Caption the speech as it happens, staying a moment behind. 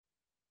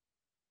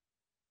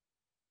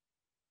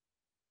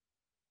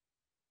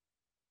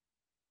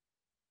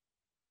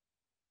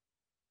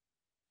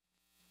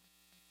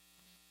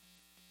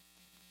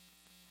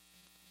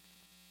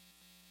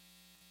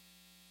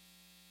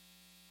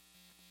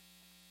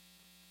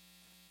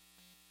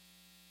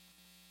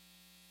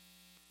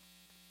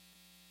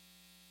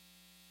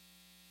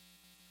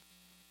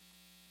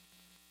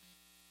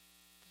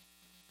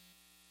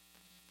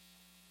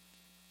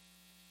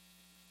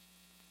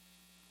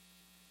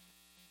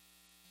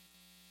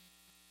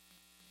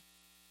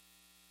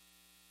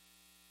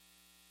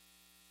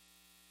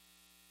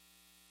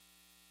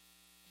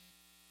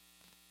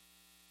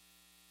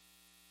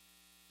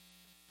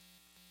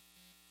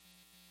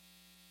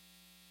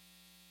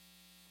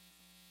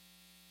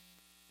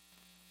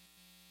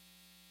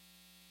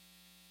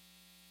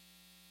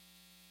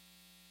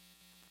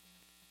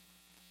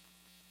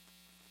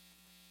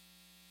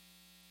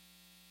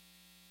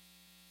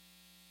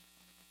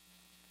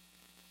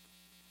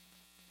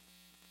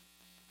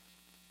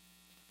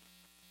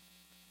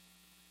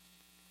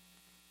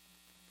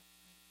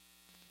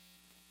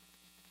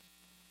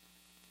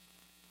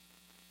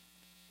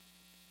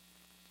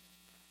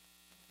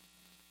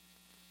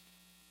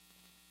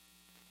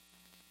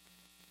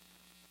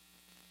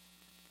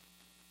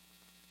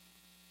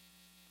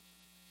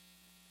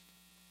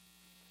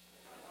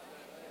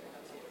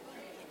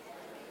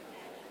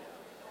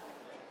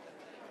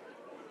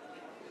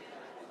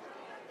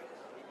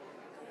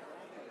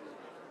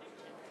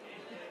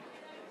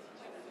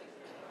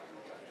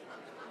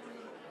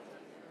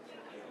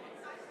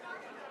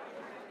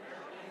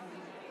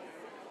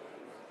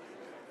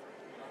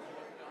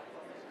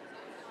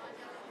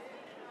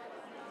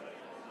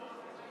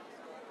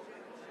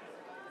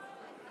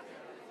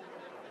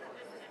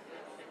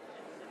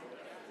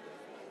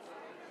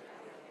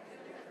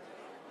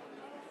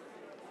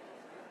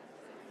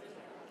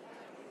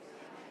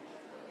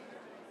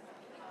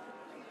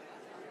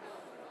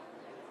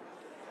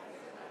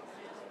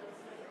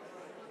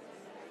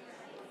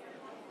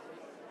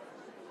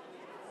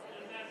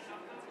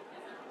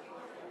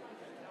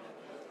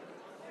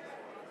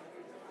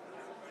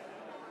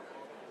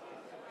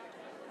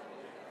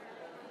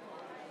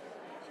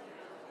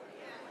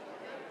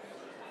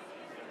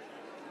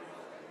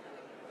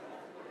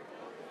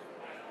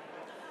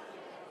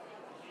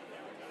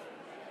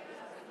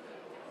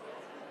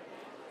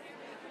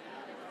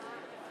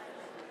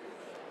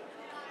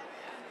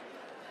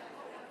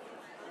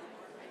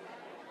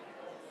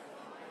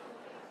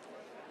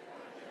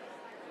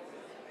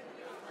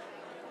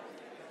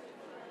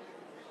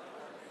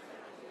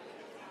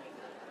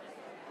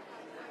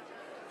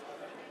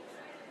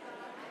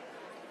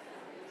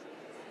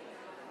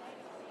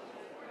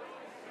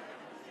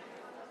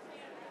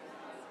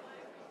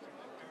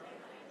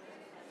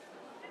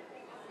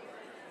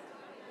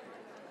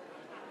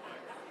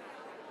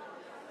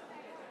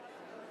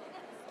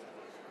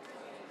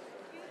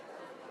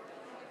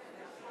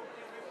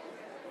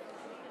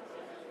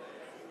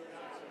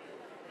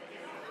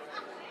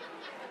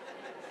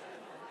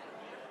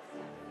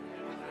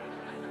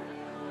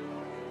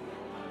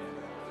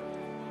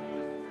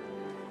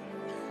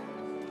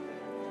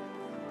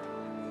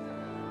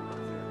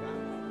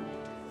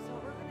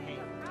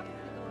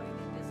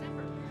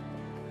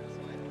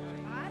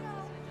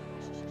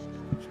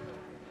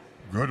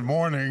Good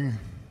morning.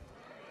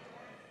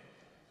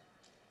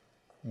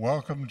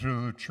 Welcome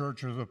to the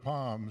Church of the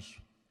Palms.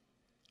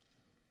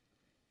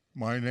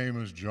 My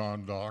name is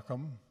John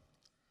Dockham.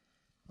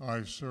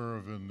 I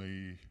serve in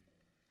the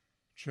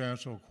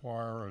chancel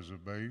choir as a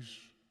bass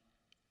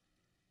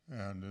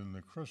and in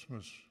the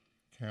Christmas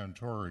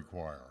cantori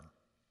choir.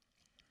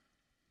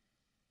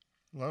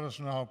 Let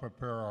us now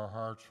prepare our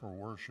hearts for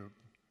worship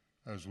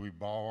as we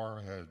bow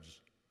our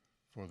heads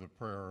for the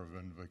prayer of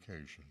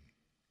invocation.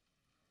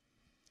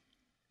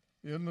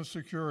 In the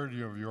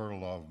security of your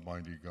love,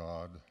 mighty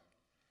God,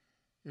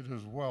 it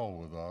is well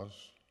with us.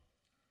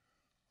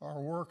 Our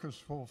work is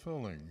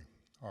fulfilling.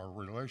 Our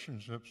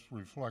relationships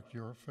reflect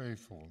your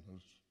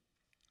faithfulness.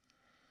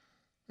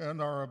 And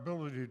our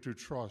ability to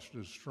trust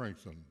is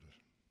strengthened.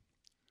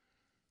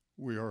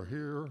 We are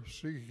here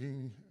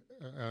seeking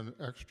an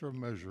extra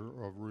measure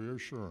of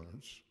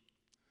reassurance,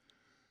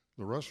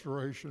 the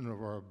restoration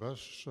of our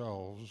best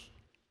selves,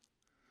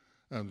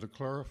 and the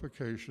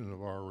clarification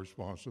of our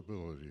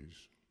responsibilities.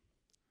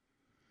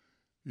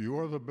 You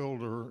are the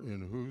builder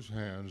in whose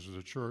hands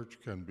the church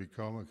can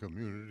become a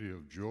community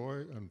of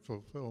joy and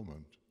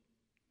fulfillment.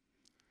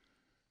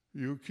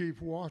 You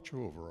keep watch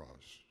over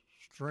us,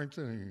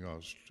 strengthening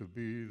us to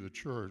be the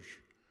church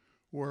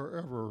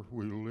wherever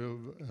we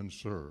live and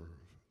serve.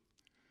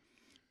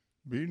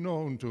 Be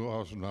known to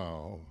us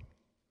now.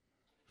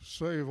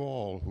 Save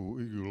all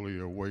who eagerly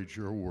await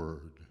your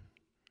word.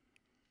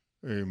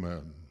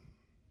 Amen.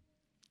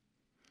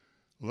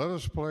 Let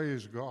us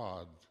praise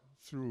God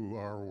through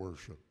our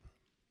worship.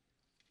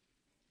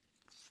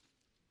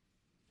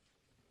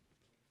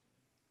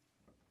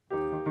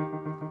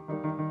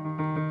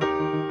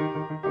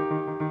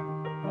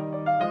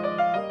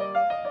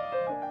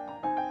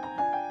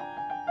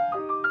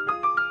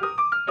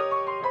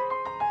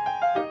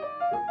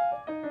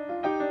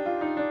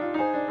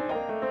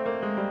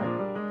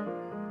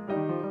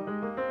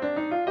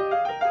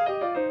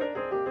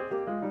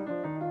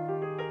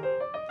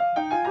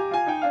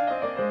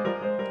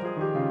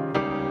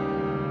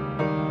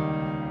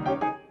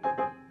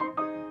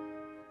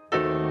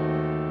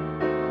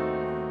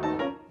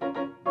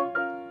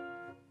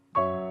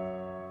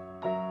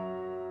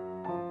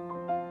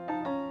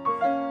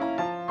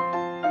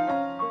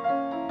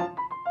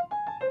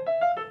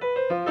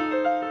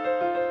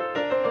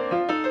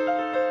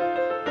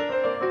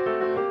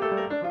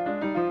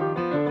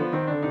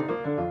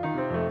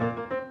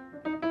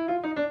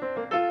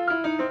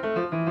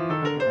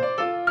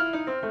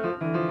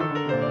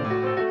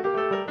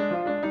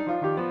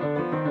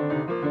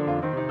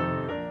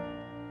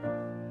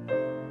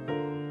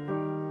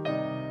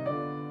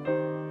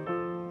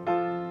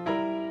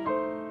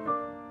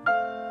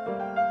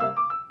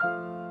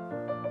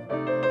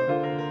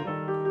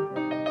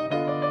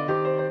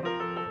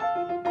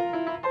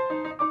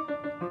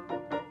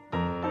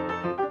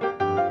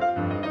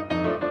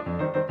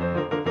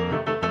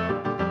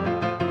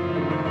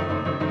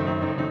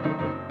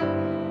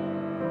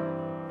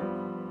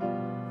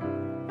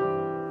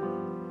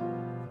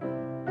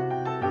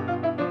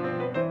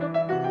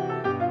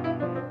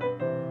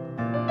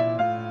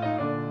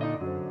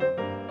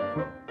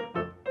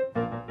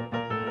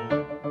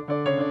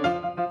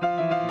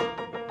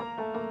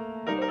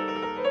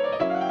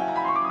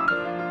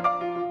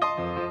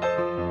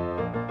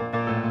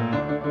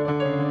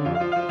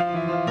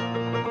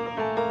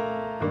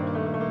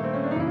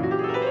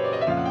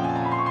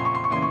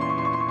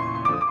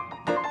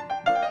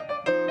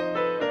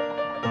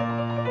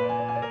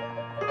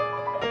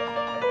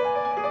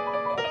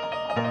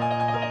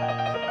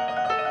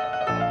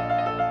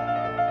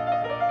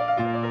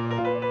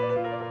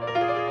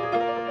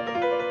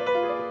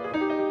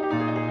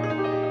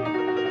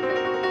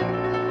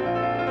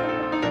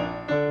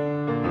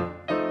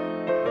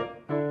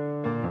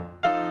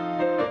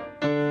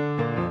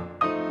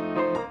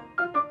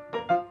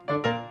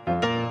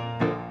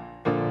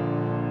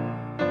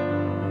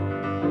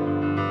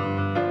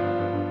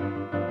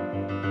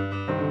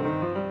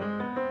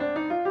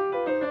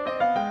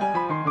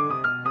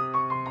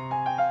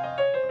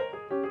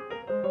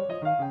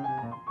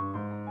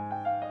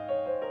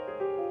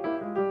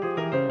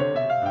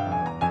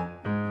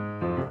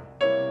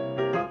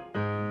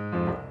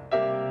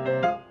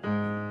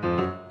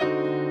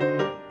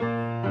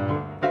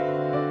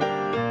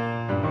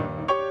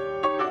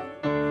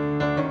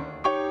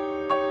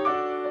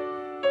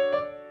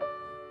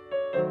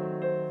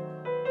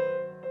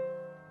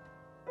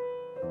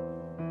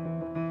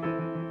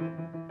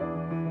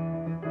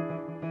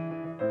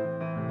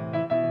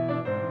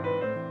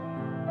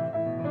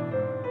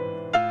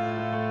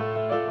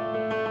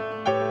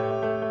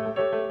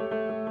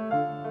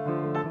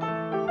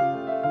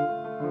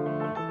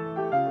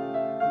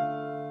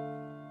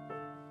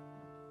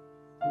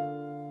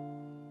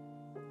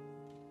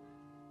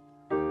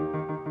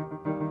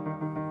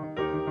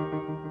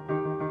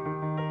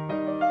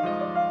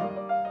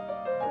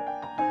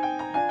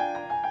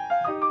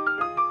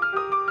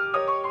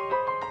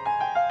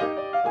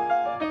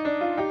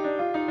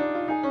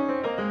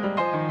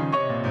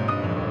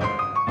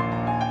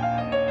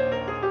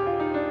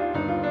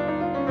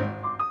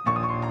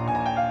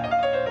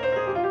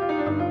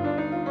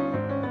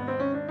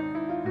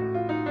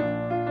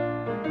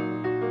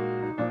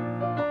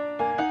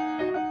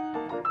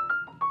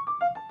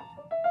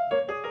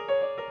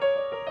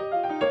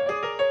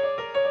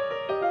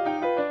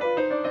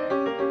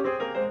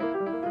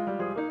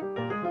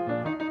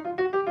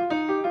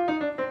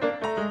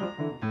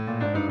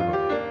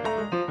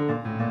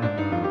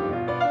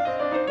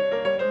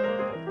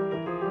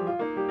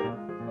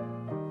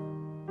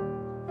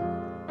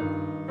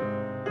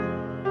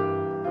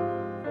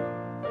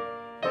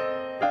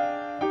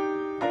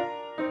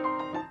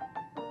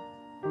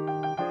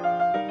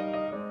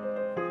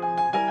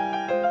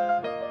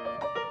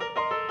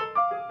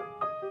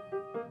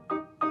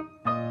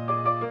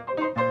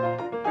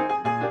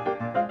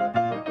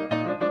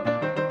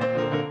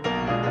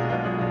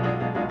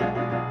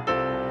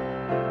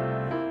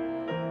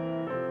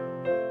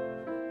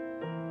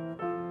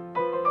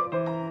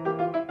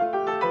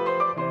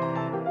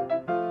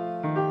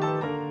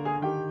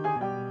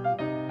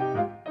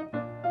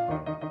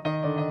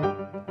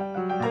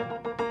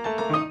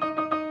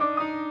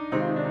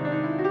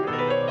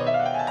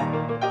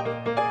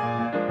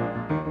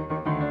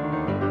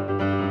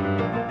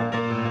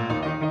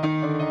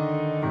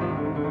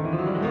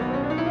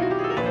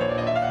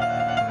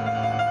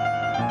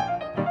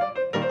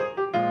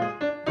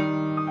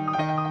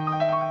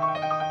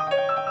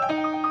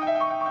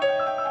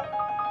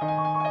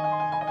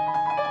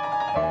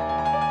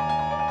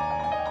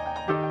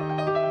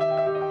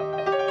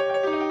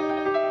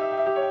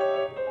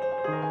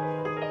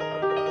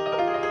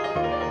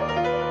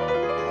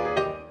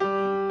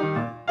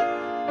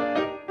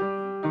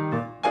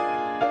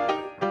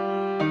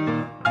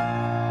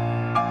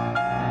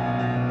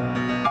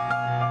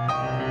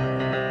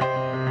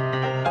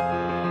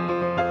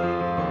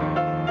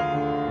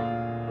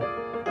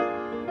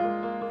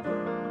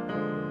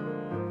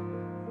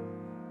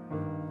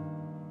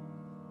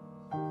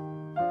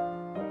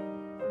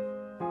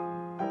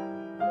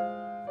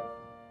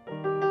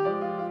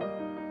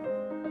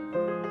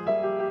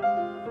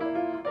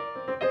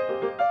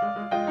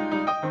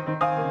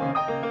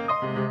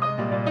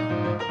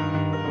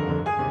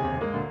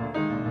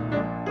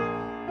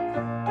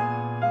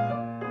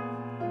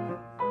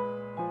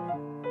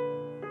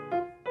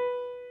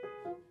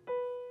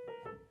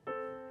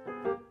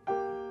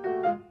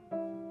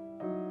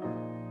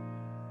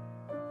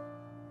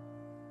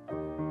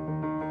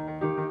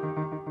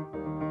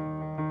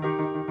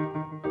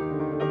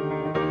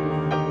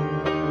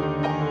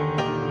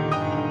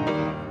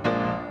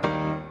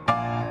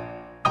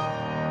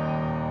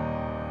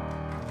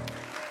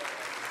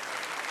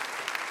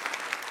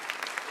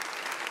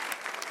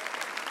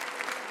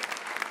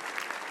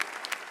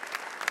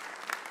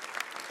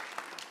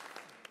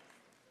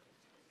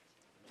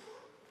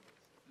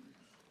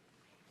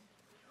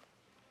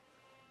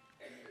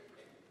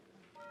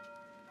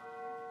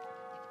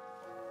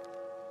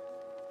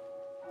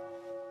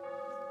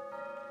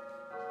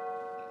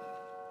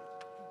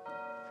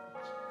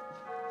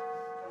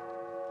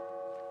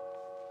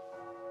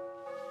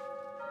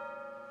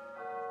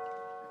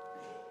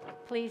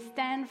 please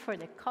stand for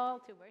the call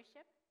to worship.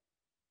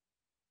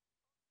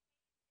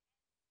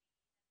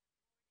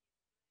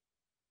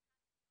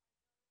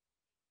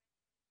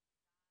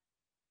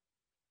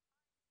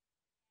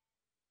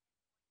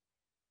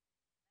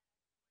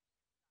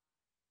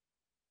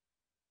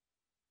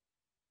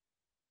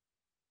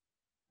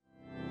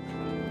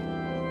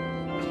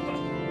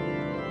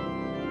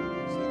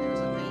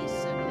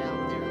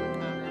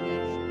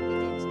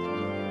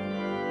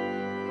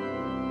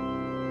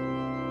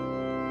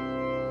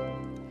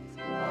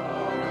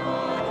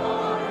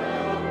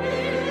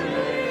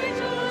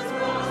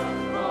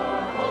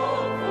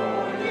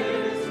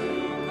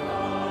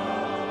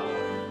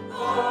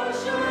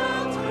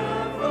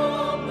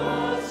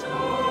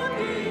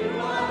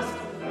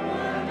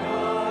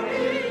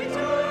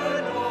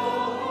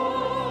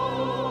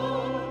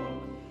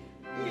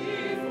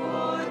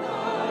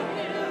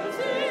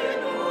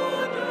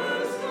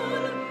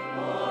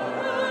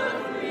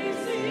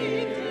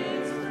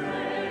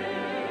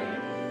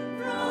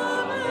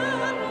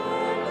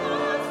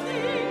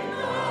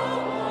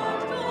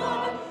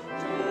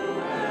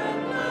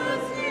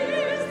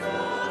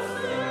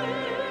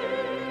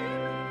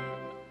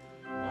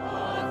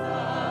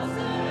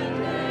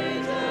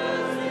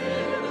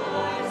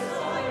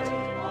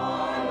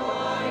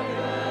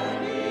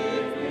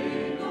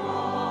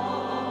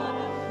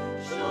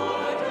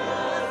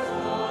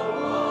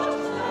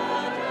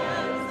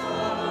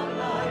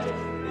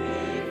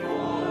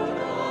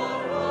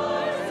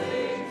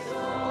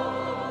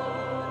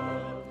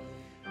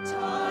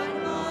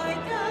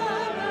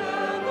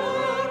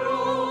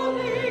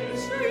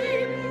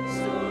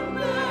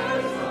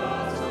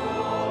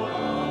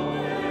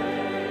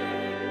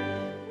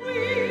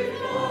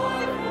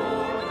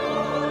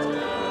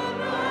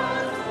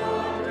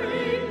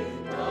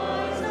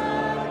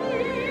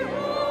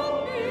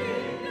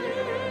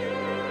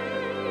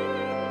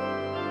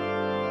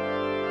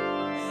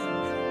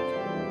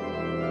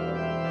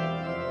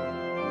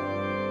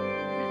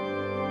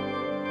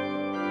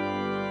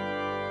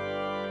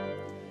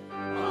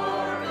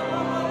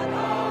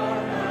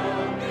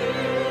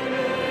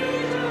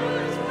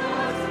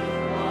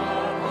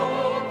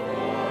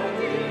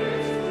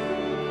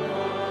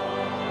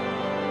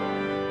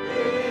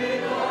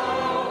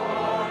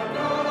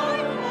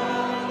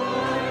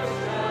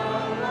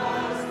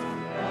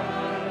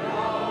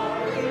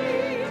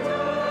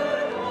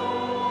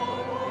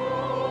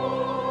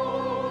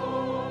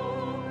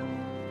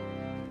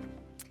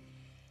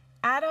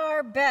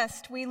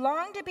 Best, we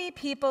long to be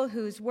people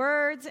whose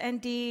words and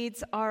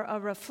deeds are a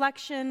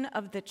reflection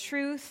of the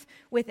truth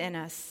within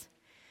us.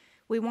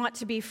 We want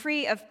to be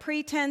free of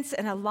pretense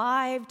and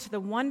alive to the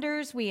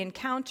wonders we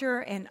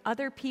encounter in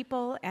other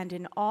people and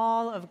in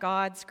all of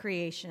God's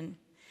creation.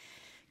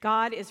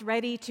 God is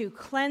ready to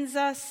cleanse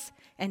us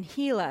and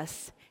heal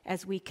us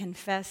as we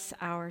confess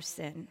our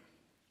sin.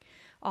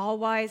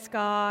 All-wise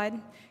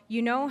God,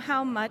 you know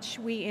how much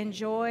we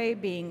enjoy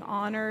being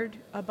honored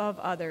above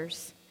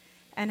others,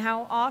 and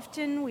how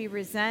often we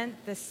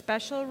resent the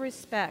special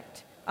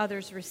respect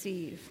others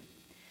receive.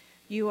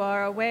 You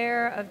are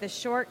aware of the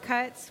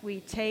shortcuts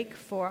we take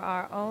for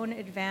our own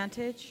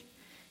advantage.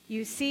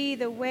 You see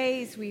the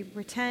ways we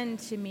pretend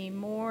to be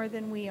more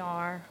than we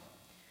are.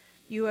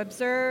 You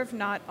observe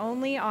not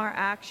only our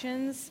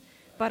actions,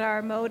 but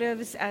our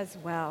motives as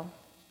well.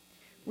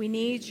 We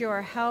need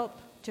your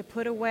help to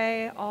put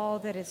away all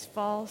that is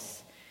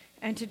false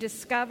and to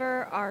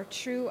discover our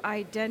true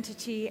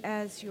identity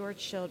as your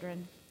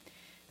children.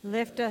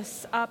 Lift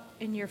us up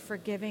in your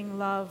forgiving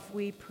love,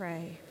 we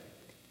pray.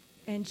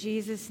 In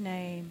Jesus'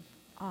 name,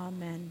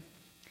 amen.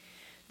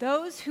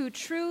 Those who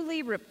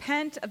truly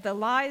repent of the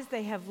lies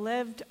they have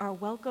lived are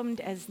welcomed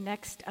as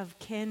next of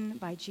kin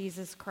by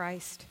Jesus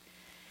Christ.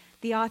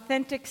 The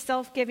authentic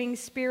self-giving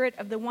spirit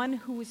of the one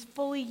who is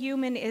fully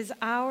human is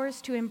ours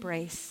to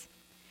embrace.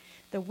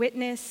 The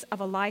witness of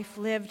a life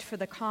lived for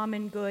the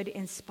common good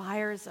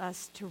inspires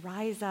us to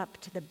rise up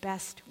to the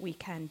best we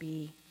can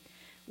be.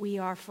 We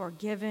are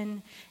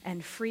forgiven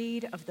and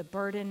freed of the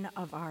burden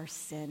of our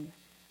sin.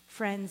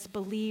 Friends,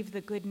 believe the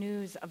good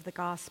news of the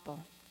gospel.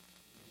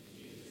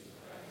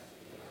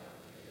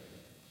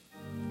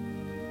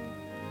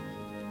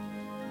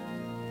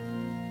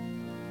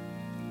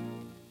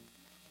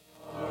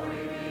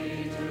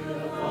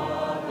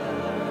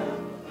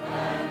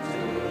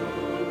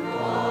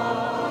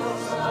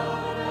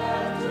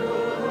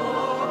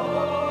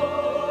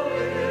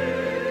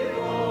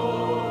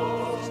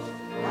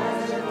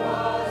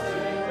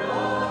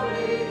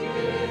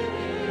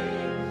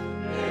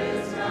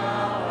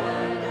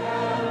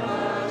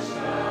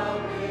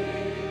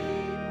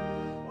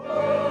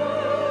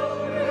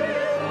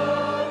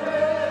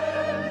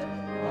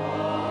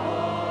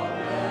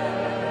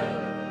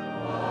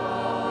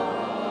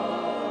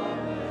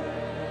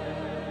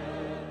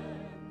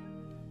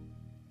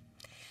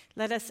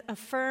 Let us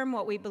affirm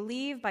what we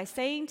believe by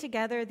saying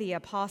together the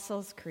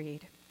Apostles'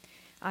 Creed.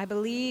 I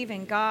believe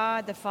in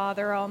God, the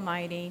Father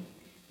Almighty,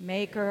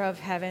 maker of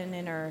heaven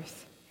and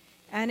earth,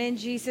 and in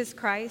Jesus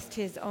Christ,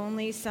 his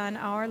only Son,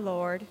 our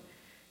Lord,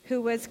 who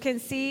was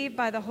conceived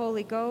by the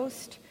Holy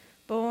Ghost,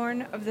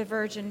 born of the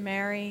Virgin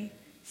Mary,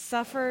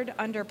 suffered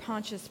under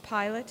Pontius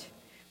Pilate,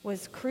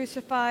 was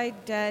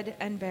crucified, dead,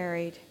 and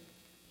buried.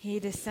 He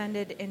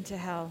descended into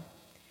hell.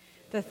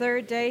 The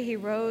third day he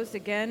rose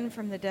again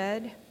from the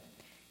dead.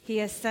 He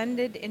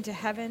ascended into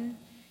heaven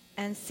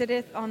and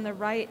sitteth on the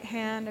right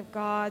hand of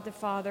God the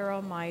Father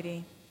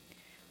Almighty.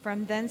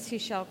 From thence he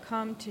shall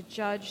come to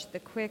judge the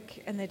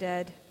quick and the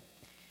dead.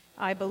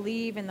 I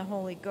believe in the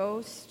Holy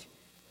Ghost,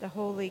 the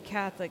Holy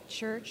Catholic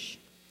Church,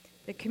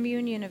 the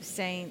communion of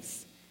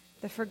saints,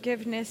 the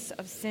forgiveness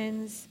of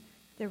sins,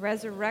 the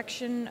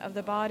resurrection of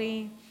the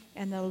body,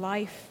 and the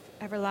life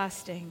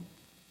everlasting.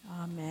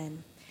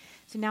 Amen.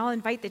 So now I'll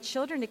invite the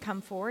children to come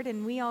forward,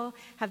 and we all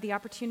have the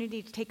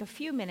opportunity to take a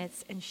few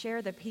minutes and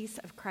share the peace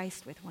of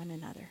Christ with one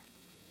another.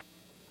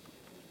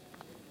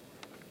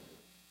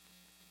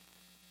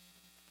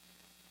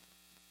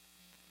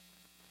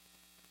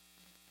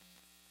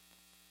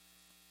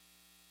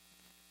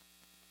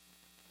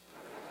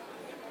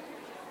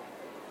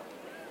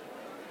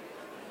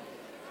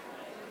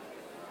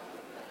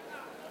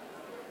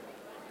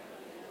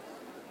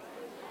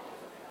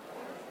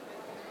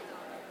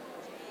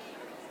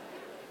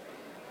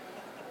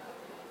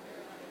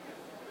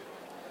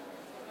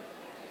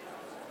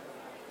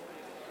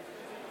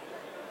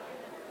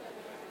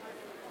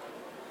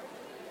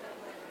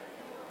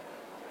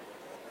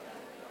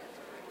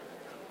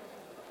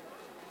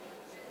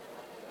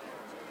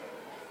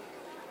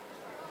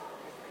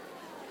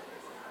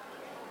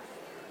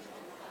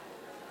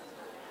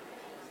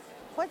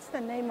 What's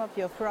the name of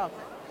your frog?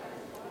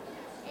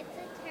 It's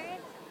a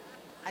turtle.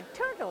 A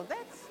turtle,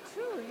 that's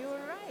true, you're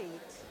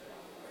right.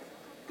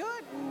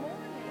 Good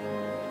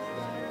morning.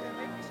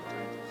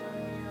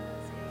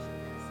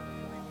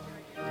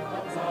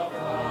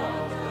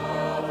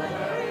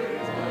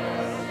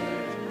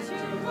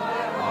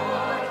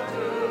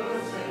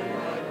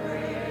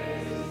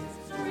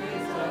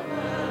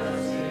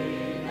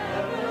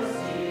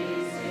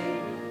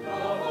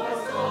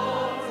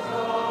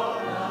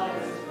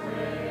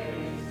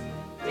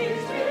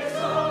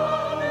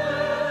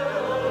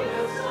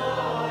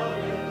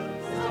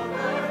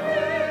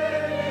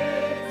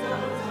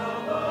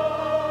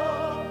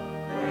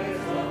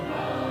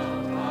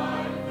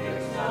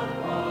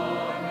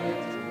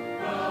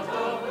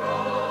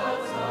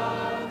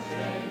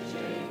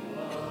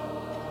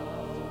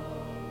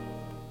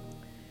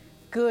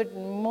 Good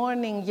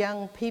morning,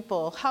 young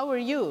people. How are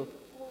you?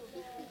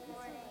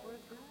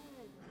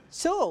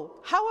 So,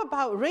 how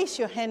about raise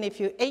your hand if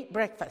you ate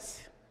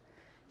breakfast?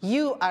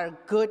 You are a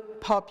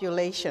good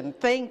population.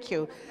 Thank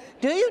you.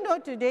 Do you know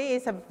today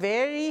is a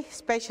very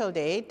special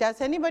day? Does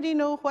anybody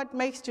know what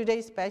makes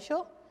today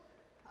special?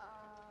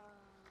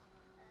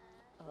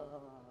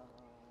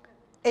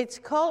 It's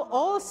called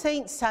All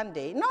Saints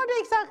Sunday. Not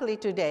exactly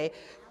today.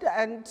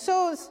 And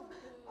so,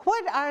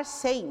 what are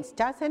saints?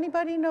 Does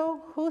anybody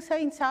know who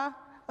saints are?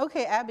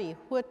 Okay, Abby,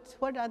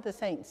 what are the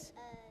saints?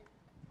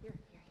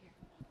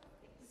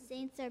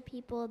 Saints are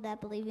people that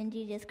believe in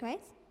Jesus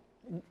Christ.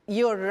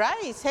 You're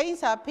right.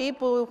 Saints are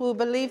people who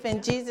believe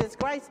in Jesus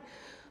Christ.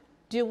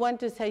 Do you want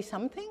to say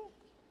something?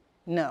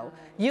 No.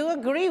 You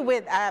agree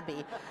with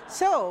Abby.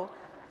 So,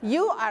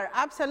 you are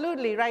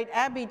absolutely right.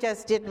 Abby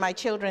just did my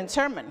children's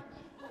sermon.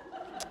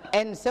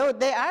 And so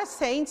there are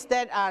saints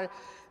that are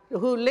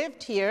who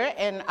lived here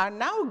and are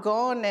now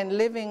gone and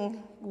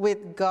living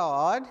with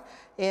God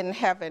in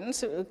heaven.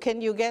 So can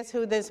you guess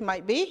who this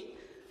might be?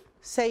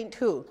 Saint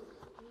who?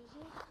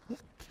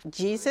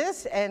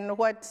 Jesus. And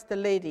what's the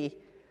lady?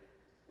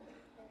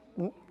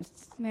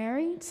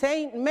 Mary.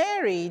 Saint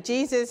Mary,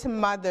 Jesus'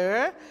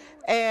 mother.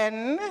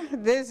 And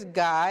this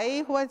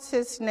guy, what's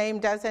his name?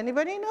 Does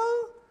anybody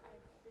know?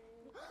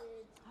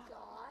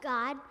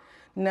 God.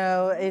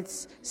 No,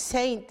 it's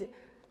Saint,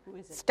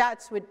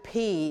 starts with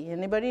P.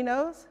 Anybody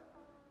knows?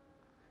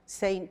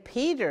 Saint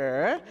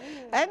Peter.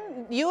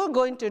 And you are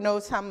going to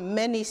know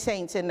many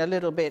saints in a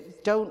little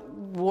bit. Don't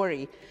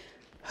worry.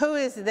 Who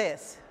is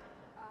this?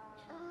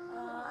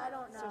 I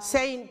don't know.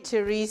 Saint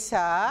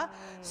Teresa.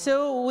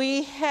 So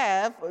we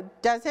have,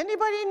 does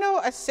anybody know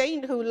a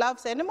saint who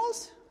loves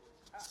animals?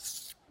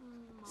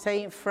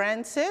 Saint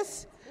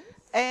Francis.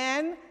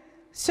 And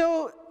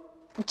so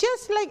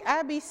just like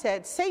Abby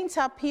said, saints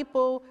are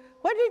people,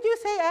 what did you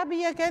say,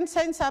 Abby, again?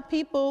 Saints are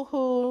people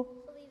who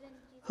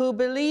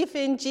believe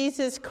in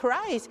Jesus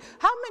Christ.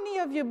 How many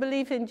of you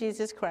believe in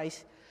Jesus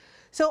Christ?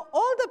 So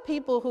all the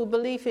people who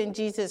believe in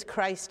Jesus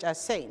Christ are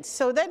saints.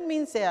 So that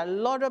means there are a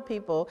lot of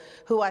people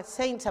who are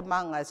saints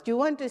among us. Do you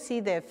want to see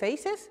their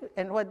faces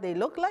and what they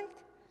look like?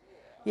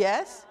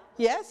 Yes?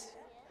 Yes?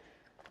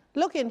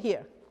 Look in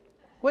here.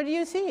 What do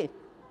you see?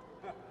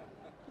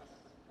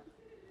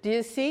 Do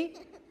you see?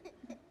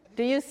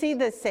 Do you see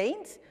the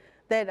saints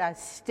that are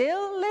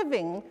still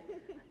living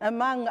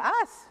among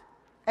us?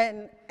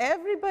 And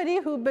everybody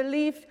who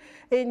believed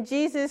in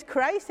Jesus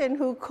Christ and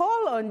who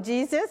call on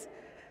Jesus,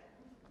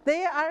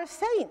 they are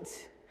saints.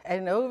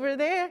 And over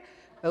there,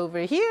 over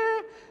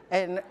here,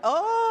 and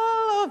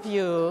all of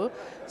you.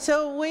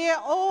 So we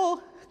are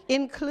all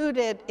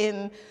included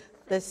in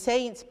the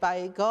saints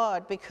by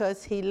God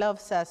because he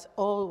loves us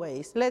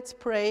always. Let's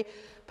pray.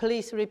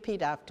 Please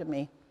repeat after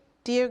me.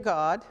 Dear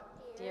God,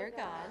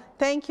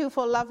 thank you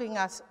for loving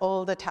us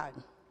all the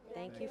time.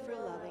 Thank you for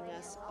loving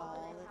us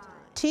all the time.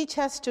 Teach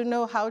us to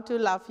know how to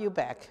love you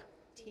back.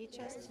 Teach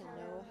us to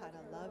know how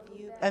to love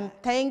you back. And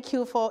thank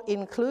you for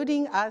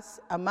including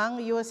us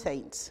among your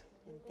saints.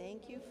 And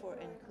thank you for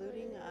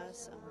including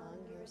us among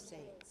your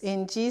saints.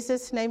 In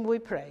Jesus' name we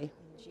pray.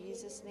 In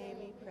Jesus' name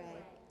we pray.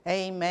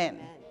 Amen.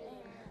 Amen.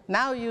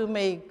 Now you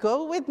may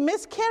go with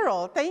Miss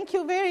Carol. Thank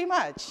you very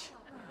much.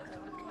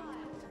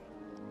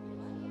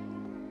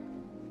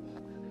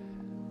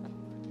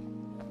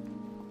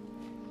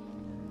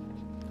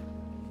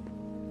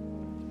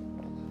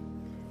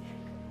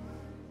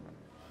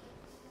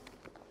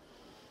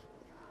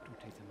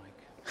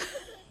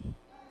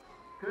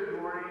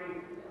 Good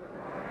morning.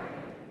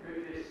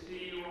 Good to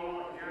see you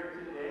all here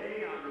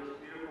today on this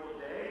beautiful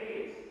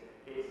day.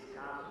 It's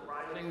kind of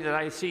surprising that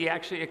I see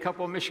actually a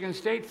couple of Michigan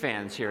State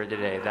fans here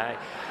today.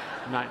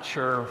 I'm not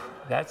sure.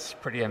 That's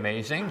pretty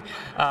amazing.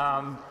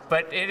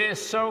 But it is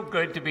so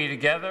good to be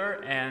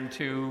together and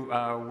to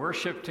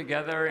worship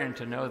together and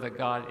to know that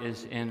God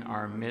is in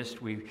our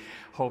midst. We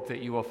hope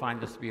that you will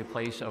find this to be a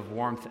place of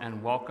warmth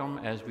and welcome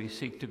as we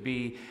seek to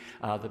be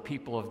the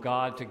people of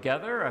God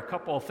together. A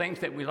couple of things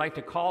that we'd like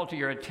to call to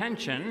your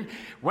attention.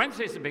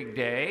 Wednesday's a big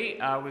day.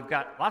 We've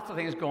got lots of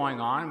things going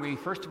on. We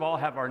first of all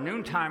have our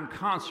noontime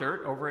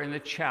concert over in the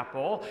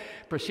chapel,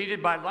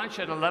 preceded by lunch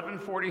at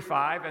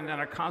 11:45 and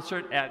then a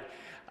concert at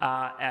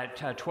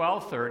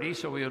 12:30,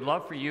 so we would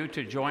love for you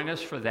to join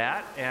us for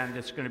that, and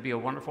it's going to be a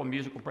wonderful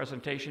musical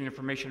presentation.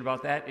 Information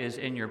about that is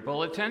in your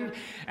bulletin.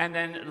 And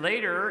then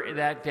later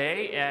that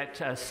day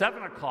at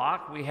 7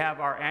 o'clock, we have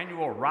our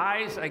annual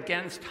Rise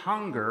Against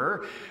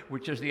Hunger,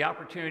 which is the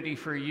opportunity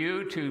for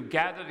you to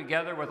gather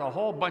together with a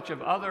whole bunch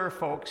of other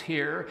folks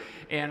here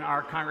in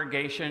our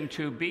congregation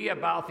to be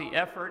about the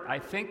effort. I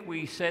think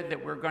we said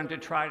that we're going to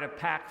try to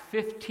pack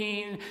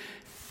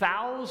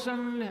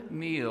 15,000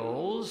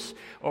 meals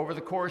over the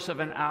course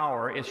of an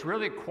hour. It's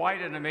really quite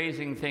an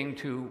amazing thing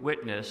to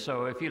witness.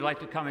 So if you'd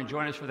like to come and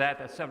join us for that,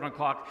 that's 7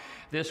 o'clock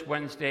this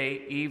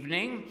Wednesday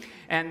evening.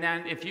 And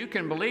then if you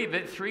can believe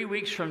it, 3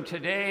 weeks from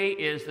today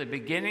is the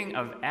beginning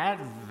of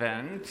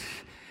Advent.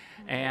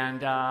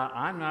 And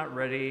I'm not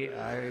ready.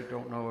 I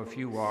don't know if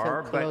you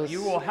are, but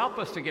you will help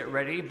us to get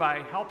ready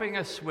by helping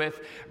us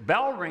with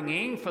bell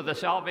ringing for the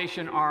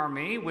Salvation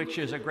Army, which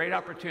is a great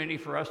opportunity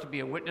for us to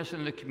be a witness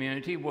in the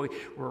community. We're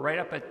right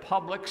up at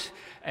Publix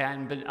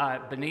and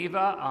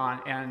Beneva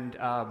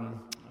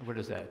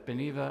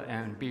Beneva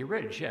and Bee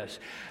Ridge, yes.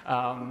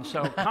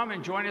 So come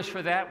and join us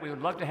for that. We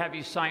would love to have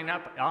you sign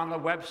up on the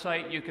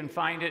website. You can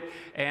find it,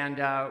 and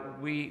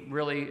we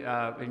really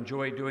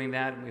enjoy doing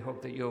that, and we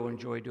hope that you'll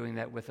enjoy doing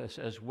that with us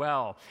as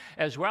well.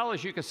 As well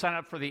as you can sign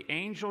up for the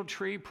Angel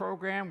Tree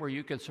program, where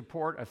you can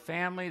support a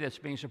family that's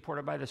being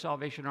supported by the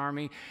Salvation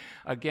Army.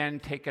 Again,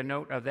 take a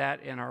note of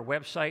that in our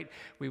website.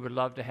 We would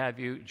love to have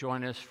you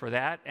join us for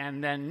that.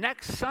 And then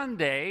next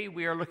Sunday,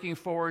 we are looking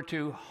forward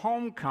to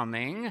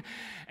Homecoming,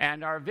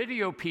 and our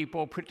video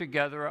people put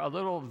together a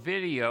little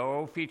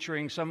video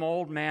featuring some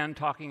old man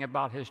talking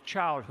about his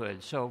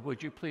childhood. So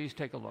would you please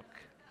take a look?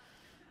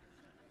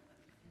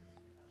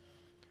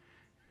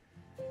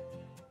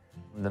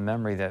 The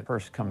memory that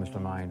first comes to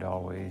mind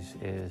always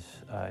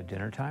is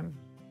dinner time.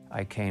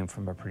 I came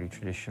from a pretty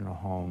traditional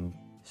home,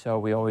 so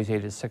we always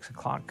ate at 6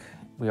 o'clock.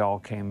 We all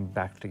came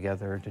back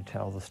together to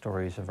tell the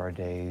stories of our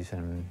days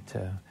and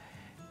to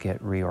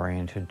get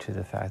reoriented to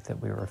the fact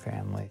that we were a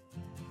family.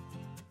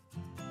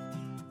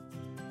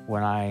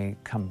 When I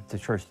come to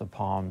Church of the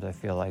Palms, I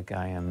feel like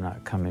I am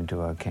not coming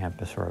to a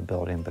campus or a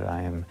building, but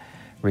I am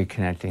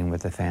reconnecting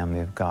with the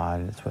family of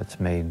God. It's what's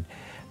made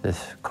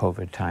this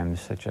COVID time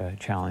such a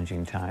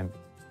challenging time.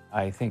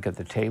 I think of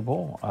the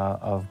table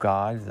of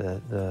God,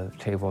 the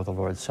table of the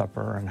Lord's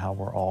Supper, and how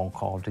we're all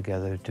called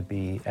together to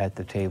be at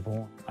the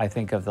table. I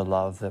think of the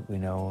love that we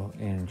know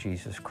in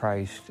Jesus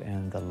Christ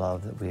and the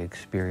love that we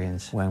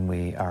experience when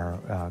we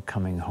are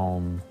coming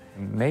home.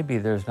 Maybe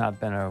there's not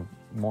been a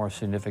more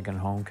significant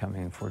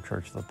homecoming for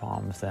Church of the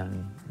Palms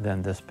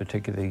than this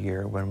particular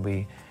year, when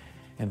we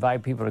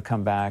invite people to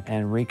come back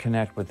and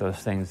reconnect with those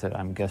things that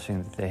I'm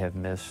guessing that they have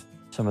missed.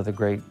 Some of the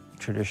great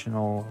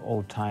traditional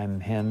old-time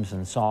hymns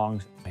and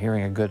songs,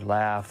 hearing a good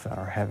laugh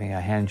or having a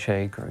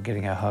handshake or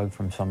getting a hug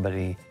from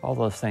somebody, all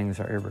those things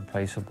are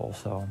irreplaceable.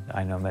 So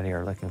I know many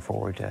are looking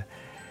forward to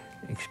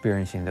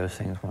experiencing those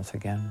things once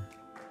again.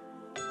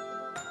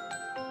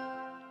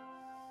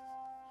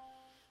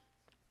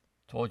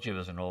 Told you it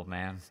was an old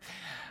man.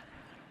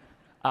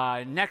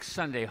 Next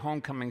Sunday,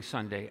 Homecoming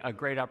Sunday, a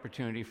great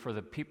opportunity for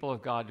the people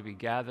of God to be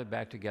gathered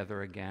back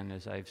together again.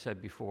 As I've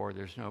said before,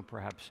 there's no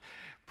perhaps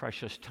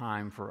precious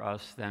time for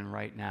us than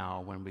right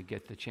now when we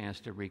get the chance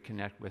to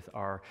reconnect with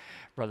our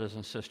brothers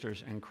and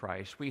sisters in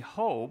Christ. We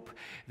hope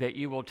that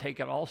you will take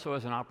it also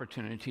as an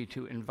opportunity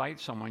to invite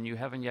someone you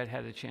haven't yet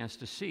had a chance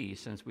to see,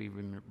 since we've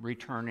been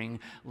returning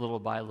little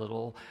by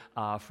little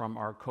from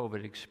our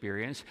COVID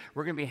experience.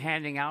 We're going to be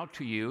handing out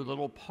to you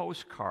little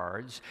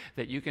postcards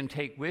that you can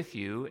take with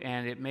you,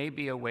 and it may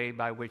be a way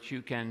by which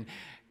you can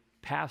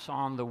pass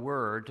on the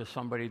word to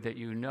somebody that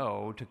you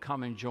know to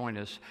come and join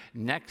us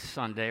next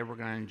Sunday. We're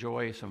going to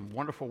enjoy some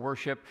wonderful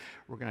worship.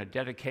 We're going to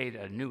dedicate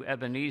a new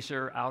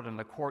Ebenezer out in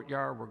the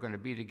courtyard. We're going to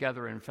be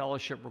together in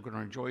fellowship. We're going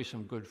to enjoy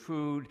some good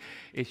food.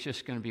 It's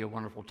just going to be a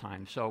wonderful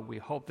time. So we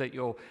hope that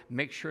you'll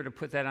make sure to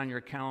put that on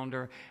your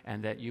calendar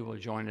and that you will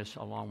join us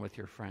along with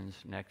your friends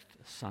next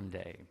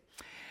Sunday.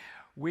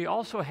 We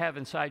also have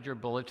inside your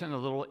bulletin a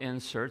little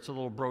insert, a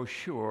little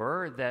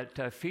brochure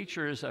that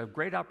features a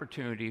great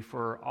opportunity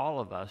for all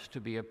of us to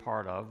be a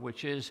part of,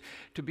 which is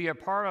to be a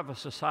part of a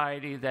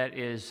society that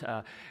is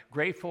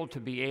grateful to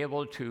be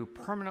able to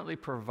permanently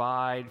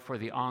provide for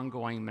the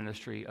ongoing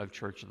ministry of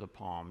Church of the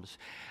Palms.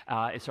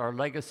 It's our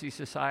Legacy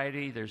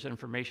Society. There's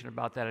information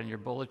about that in your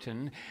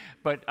bulletin.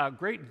 But a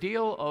great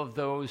deal of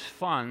those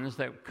funds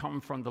that come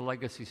from the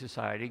Legacy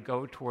Society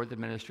go toward the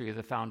ministry of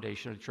the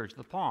Foundation of the Church of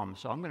the Palms.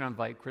 So I'm going to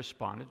invite Chris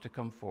to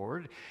come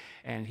forward,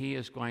 and he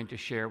is going to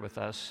share with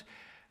us.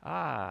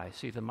 I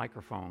see the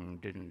microphone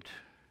didn't.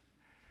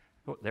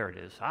 Oh, there it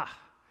is.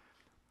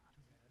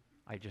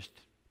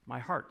 My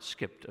heart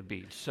skipped a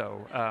beat.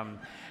 So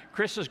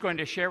Chris is going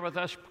to share with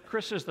us.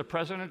 Chris is the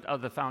president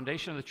of the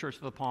Foundation of the Church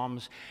of the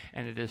Palms,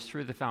 and it is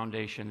through the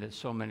foundation that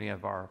so many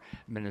of our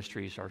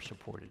ministries are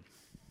supported. If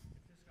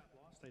this got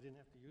lost, I didn't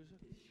have to use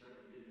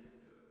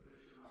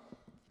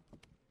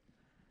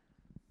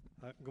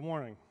it? Good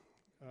morning.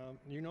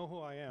 You know who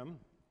I am.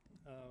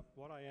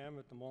 What I am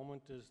at the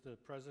moment is the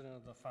president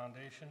of the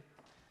foundation.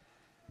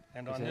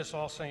 And on this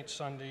All Saints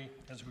Sunday,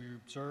 as we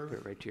observe, put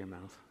it right to your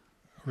mouth,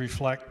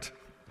 reflect,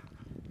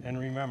 and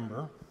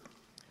remember,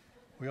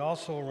 we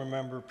also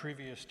remember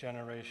previous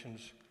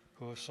generations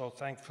who have so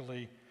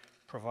thankfully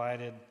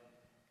provided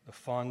the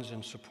funds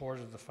and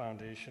supported the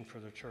foundation for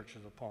the Church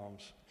of the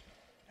Palms.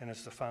 And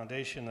it's the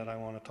foundation that I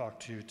want to talk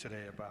to you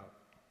today about.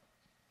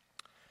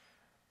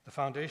 The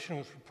foundation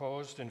was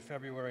proposed in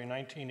February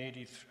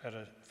 1983, at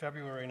a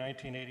February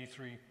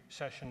 1983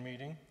 session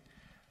meeting.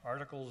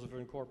 Articles of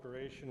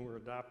incorporation were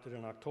adopted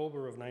in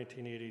October of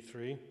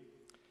 1983.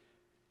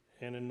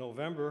 And in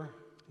November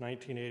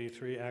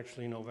 1983,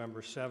 actually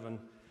November 7,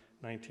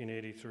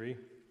 1983,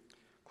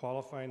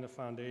 qualifying the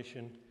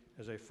foundation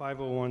as a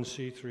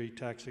 501c3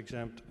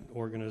 tax-exempt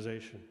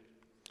organization.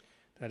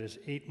 That is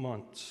 8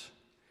 months.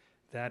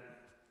 That,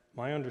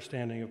 my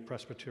understanding of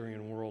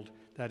Presbyterian world,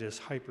 that is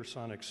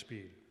hypersonic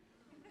speed.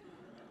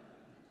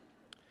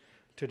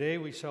 Today,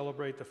 we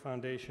celebrate the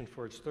foundation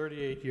for its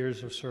 38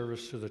 years of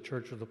service to the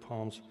Church of the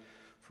Palms,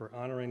 for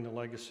honoring the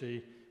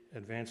legacy,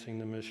 advancing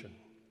the mission.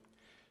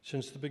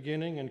 Since the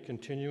beginning and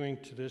continuing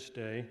to this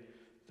day,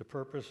 the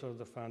purpose of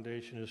the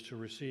foundation is to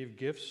receive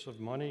gifts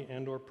of money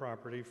and or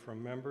property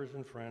from members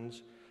and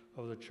friends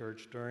of the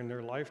church during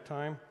their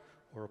lifetime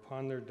or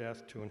upon their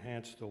death to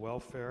enhance the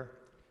welfare,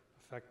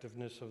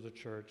 effectiveness of the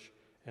church,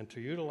 and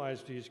to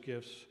utilize these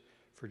gifts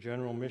for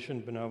general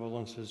mission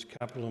benevolences,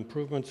 capital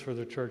improvements for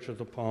the Church of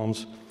the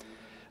Palms,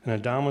 an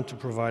endowment to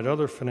provide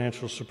other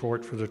financial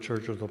support for the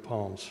Church of the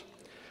Palms.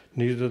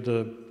 Neither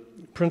the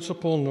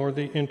principal nor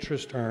the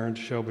interest earned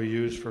shall be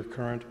used for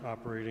current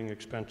operating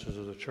expenses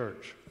of the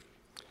church.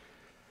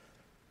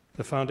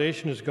 The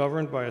foundation is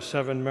governed by a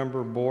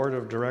 7-member board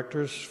of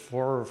directors,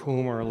 4 of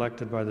whom are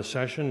elected by the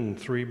session and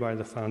 3 by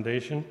the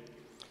foundation.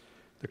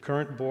 The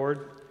current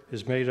board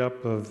is made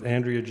up of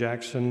Andrea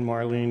Jackson,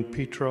 Marlene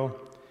Petro,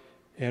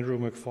 Andrew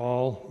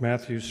McFall,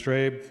 Matthew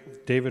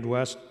Strabe, David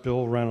West,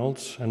 Bill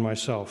Reynolds, and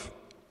myself.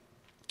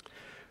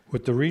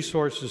 With the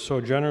resources so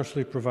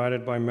generously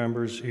provided by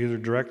members, either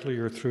directly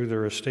or through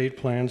their estate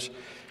plans,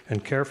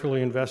 and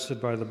carefully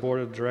invested by the board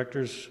of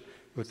directors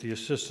with the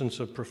assistance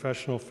of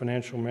professional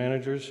financial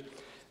managers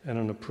and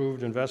an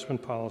approved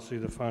investment policy,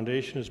 the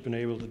foundation has been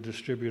able to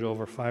distribute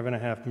over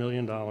 $5.5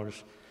 million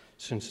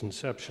since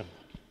inception.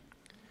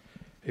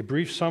 A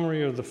brief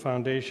summary of the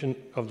foundation,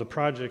 of the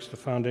projects the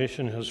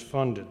foundation has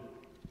funded.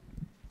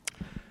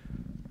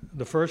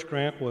 The first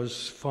grant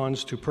was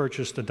funds to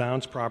purchase the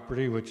Downs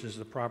property, which is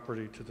the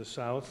property to the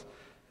south,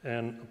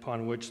 and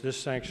upon which this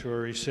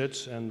sanctuary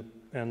sits, and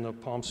the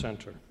Palm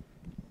Center.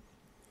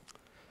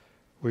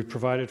 We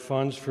provided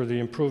funds for the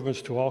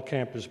improvements to all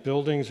campus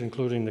buildings,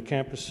 including the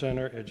campus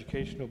center,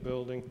 educational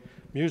building,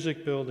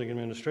 music building,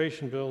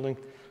 administration building,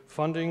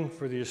 funding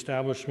for the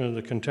establishment of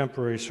the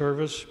contemporary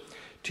service,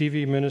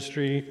 TV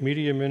ministry,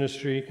 media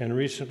ministry, and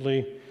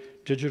recently,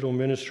 digital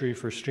ministry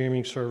for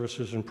streaming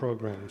services and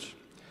programs.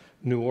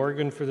 New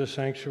organ for the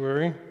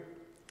sanctuary,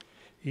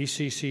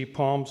 ECC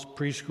Palms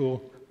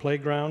Preschool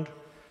Playground,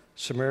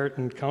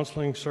 Samaritan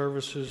Counseling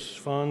Services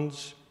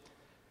funds,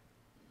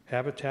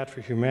 Habitat for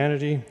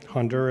Humanity,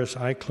 Honduras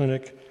Eye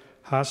Clinic,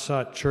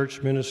 Hassat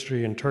Church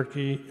Ministry in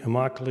Turkey,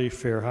 Immokalee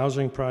Fair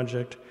Housing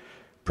Project,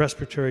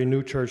 Presbytery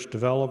New Church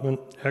Development,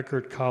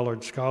 Eckerd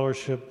Collard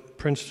Scholarship,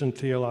 Princeton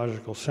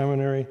Theological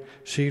Seminary,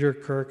 Cedar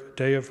Kirk,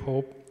 Day of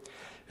Hope,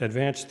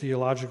 Advanced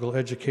Theological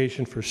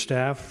Education for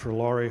Staff for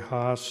Laurie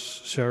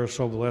Haas, Sarah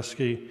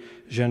Soboleski,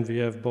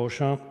 Genevieve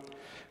Beauchamp,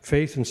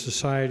 Faith and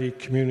Society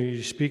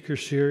Community Speaker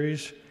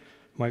Series,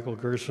 Michael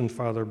Gerson,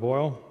 Father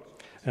Boyle,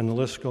 and the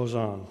list goes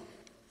on.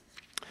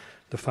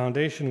 The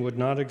foundation would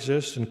not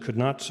exist and could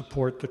not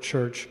support the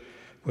church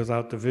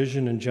without the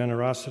vision and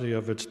generosity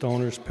of its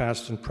donors,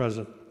 past and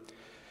present.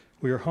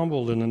 We are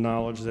humbled in the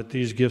knowledge that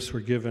these gifts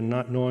were given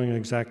not knowing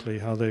exactly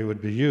how they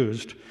would be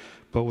used,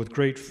 but with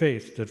great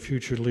faith that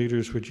future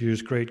leaders would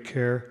use great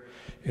care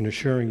in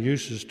assuring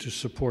uses to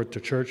support the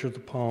Church of the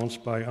Palms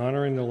by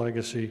honoring the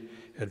legacy,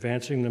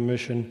 advancing the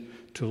mission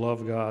to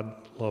love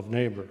God, love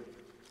neighbor.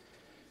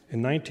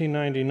 In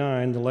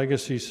 1999, the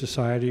Legacy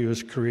Society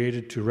was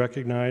created to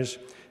recognize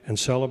and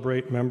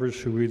celebrate members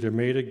who either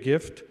made a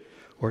gift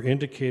or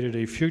indicated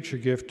a future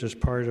gift as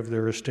part of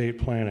their estate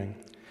planning.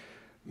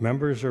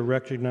 Members are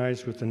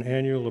recognized with an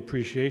annual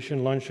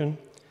appreciation luncheon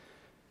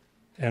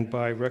and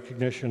by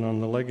recognition on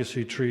the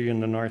legacy tree in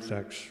the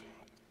narthex.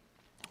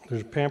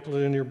 There's a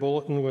pamphlet in your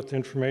bulletin with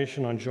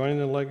information on joining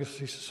the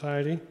Legacy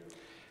Society.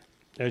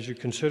 As you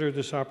consider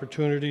this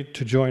opportunity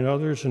to join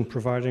others in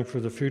providing for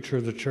the future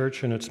of the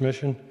church and its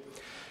mission,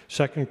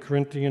 2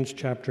 Corinthians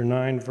chapter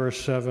 9, verse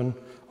 7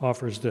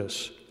 offers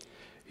this: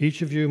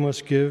 each of you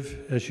must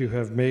give as you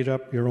have made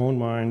up your own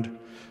mind,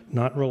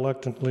 not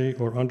reluctantly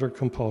or under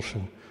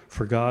compulsion,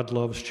 for God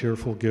loves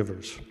cheerful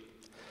givers.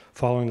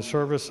 Following the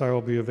service, I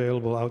will be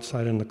available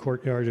outside in the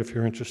courtyard if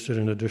you're interested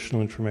in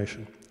additional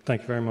information.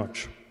 Thank you very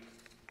much.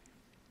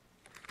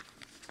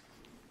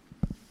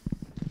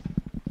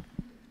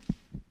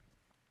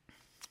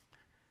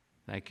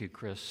 Thank you,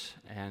 Chris.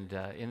 And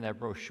in that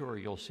brochure,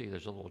 you'll see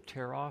there's a little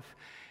tear-off.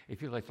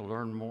 If you'd like to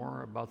learn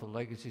more about the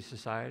Legacy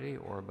Society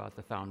or about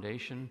the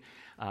foundation,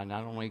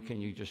 not only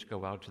can you just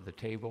go out to the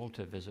table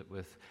to visit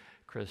with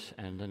Chris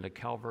and Linda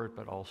Calvert,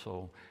 but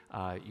also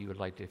if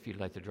you'd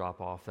like to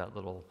drop off that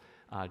little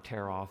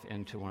tear-off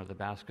into one of the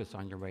baskets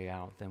on your way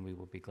out, then we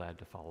will be glad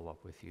to follow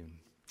up with you.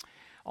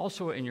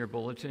 Also in your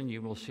bulletin,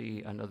 you will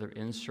see another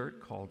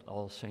insert called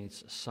All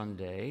Saints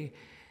Sunday,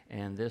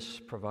 and this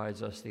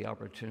provides us the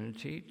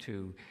opportunity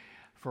to,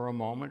 for a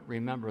moment,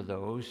 remember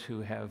those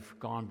who have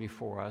gone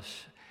before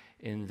us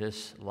in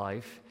this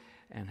life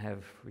and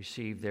have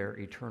received their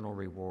eternal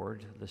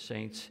reward, the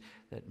saints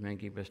that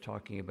Mengi was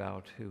talking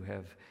about who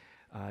have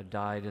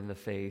died in the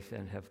faith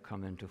and have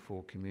come into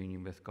full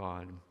communion with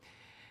God.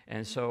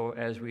 And so,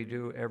 as we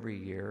do every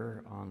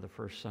year on the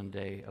first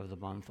Sunday of the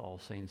month, All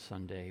Saints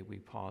Sunday, we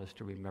pause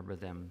to remember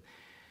them.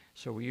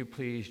 So will you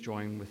please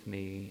join with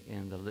me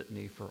in the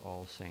litany for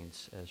all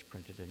saints as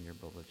printed in your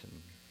bulletin.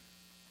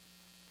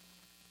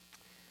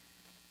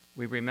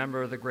 We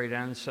remember the great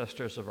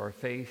ancestors of our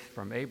faith,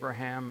 from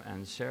Abraham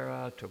and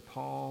Sarah to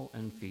Paul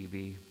and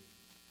Phoebe.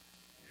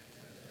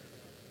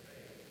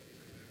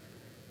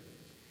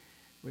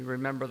 We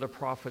remember the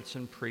prophets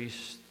and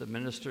priests, the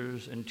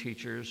ministers and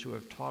teachers who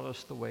have taught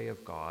us the way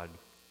of God.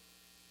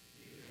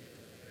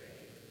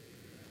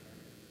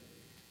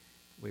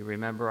 We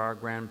remember our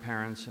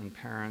grandparents and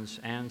parents,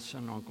 aunts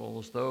and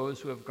uncles, those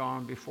who have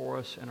gone before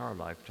us in our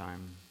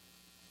lifetime.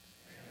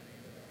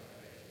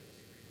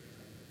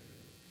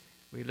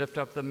 We lift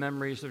up the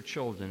memories of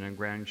children and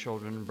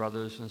grandchildren,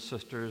 brothers and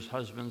sisters,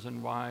 husbands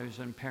and wives,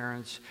 and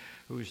parents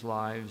whose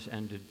lives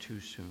ended too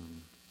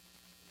soon.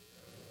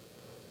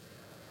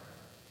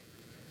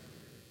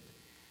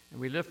 And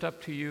we lift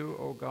up to you,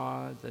 O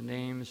God, the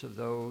names of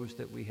those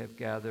that we have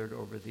gathered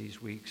over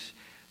these weeks,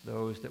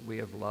 those that we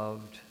have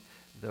loved,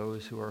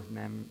 those who are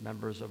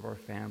members of our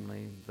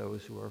family,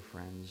 those who are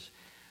friends,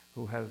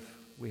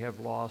 we have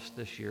lost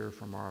this year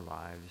from our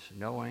lives,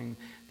 knowing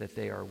that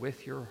they are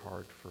with your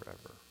heart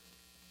forever.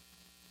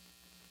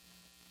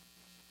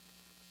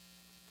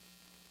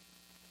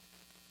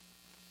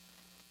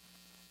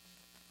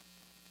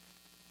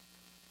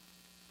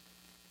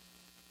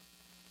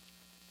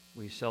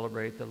 We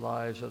celebrate the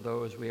lives of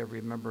those we have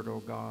remembered, O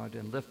God,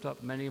 and lift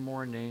up many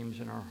more names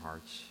in our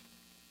hearts.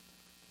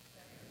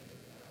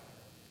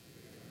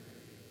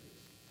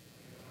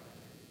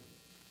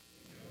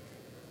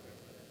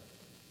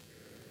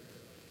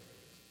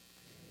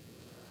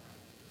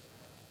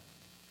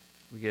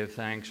 We give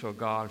thanks, O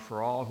God,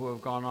 for all who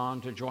have gone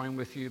on to join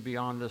with you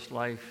beyond this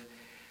life.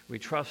 We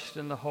trust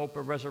in the hope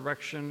of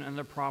resurrection and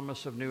the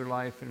promise of new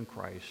life in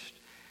Christ.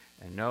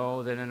 And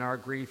know that in our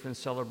grief and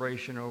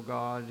celebration, O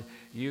God,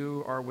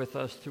 you are with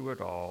us through it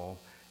all,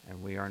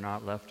 and we are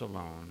not left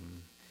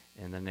alone.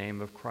 In the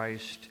name of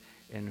Christ,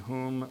 in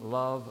whom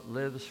love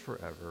lives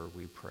forever,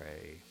 we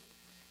pray.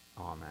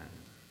 Amen.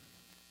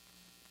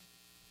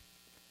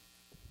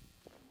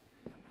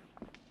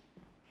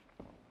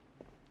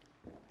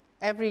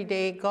 Every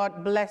day,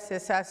 God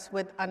blesses us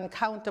with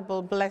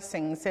uncountable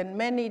blessings and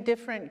many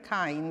different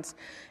kinds,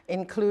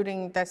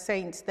 including the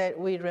saints that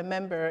we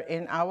remember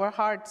in our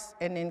hearts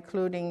and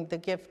including the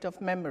gift of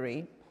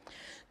memory.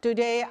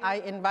 Today, I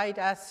invite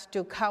us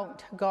to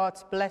count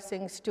God's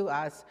blessings to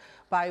us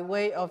by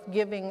way of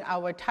giving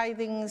our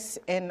tithings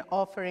and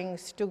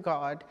offerings to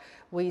God.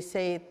 We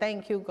say,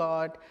 thank you,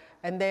 God.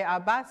 And there are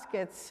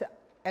baskets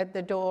at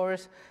the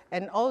doors,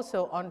 and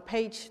also on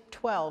page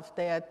 12,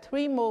 there are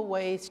 3 more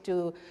ways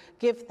to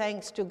give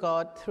thanks to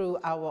God through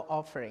our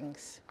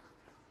offerings.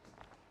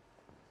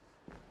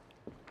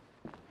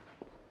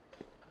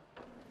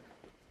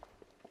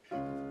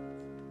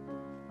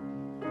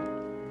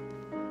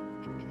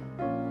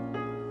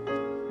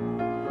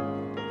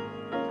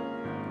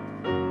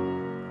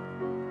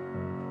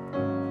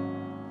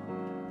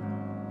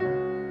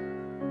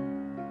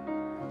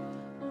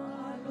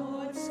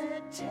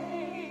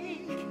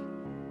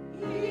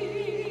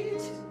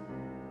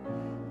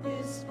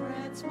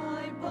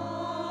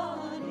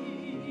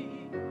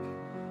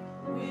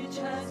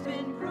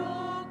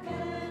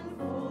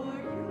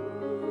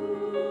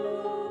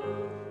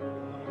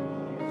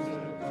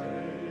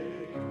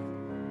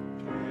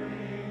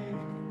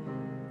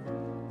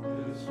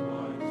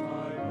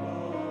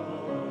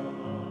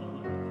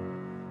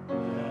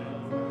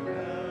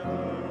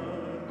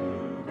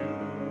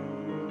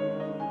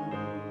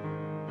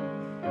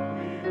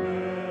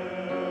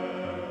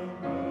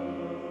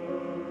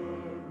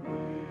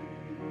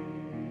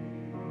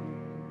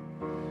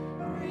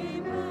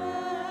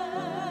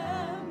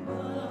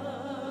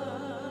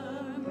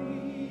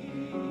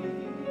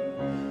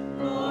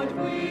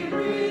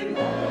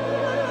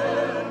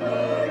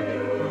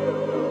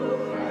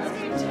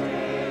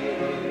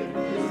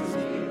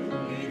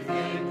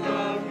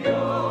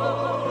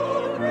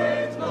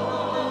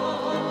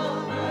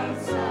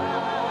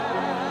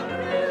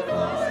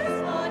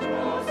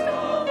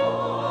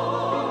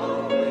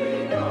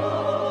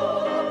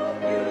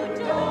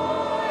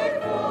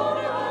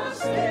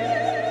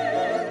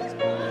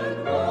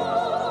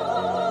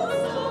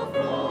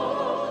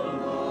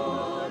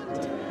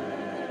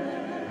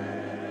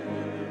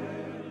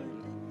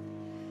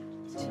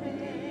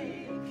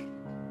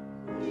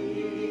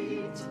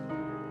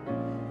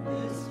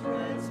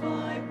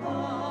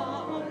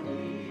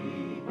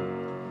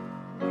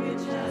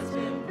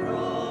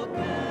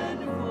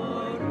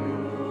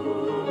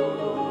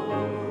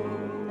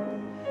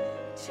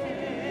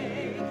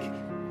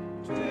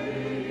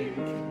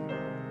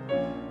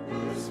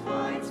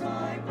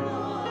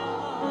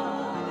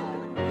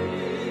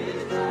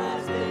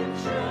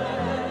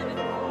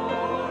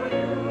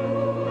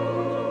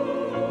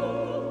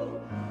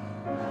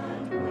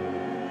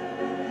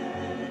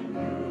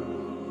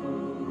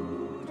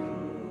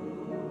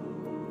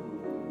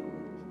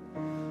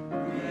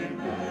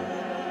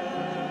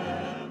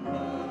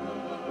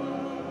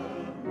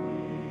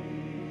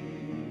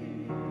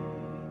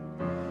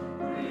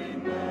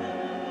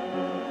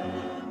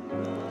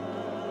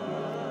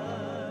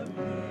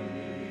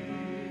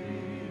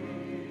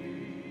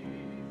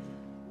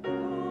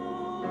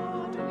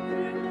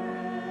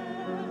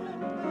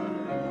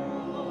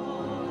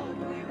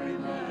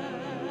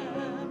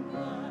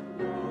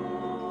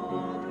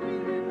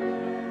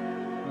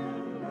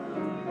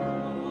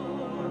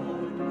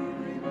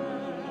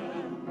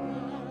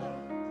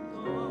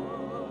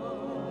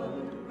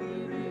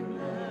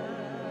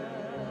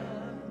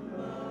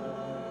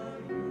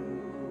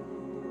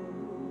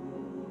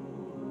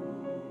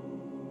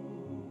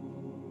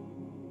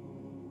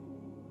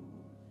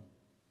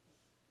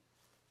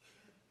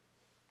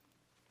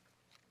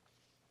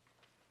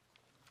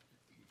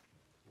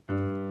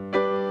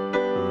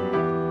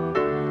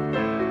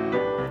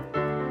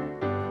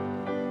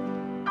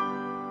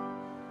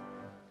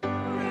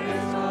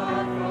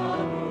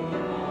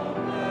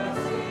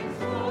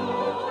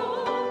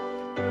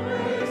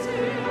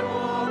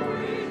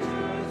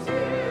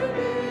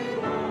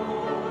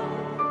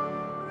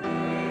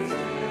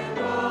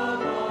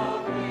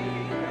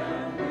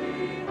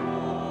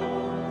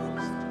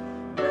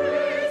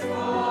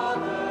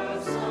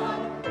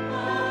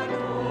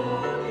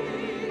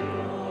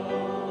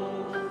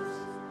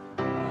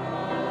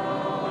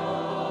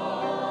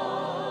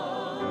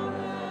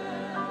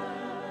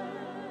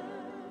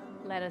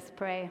 Let us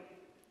pray.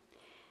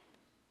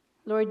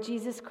 Lord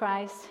Jesus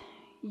Christ,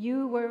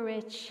 you were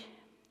rich,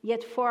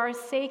 yet for our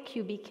sake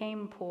you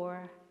became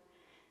poor,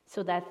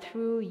 so that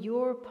through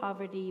your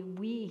poverty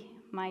we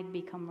might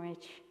become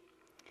rich.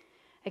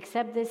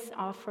 Accept this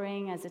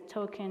offering as a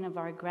token of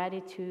our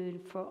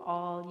gratitude for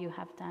all you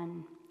have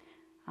done.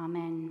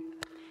 Amen.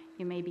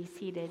 You may be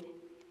seated.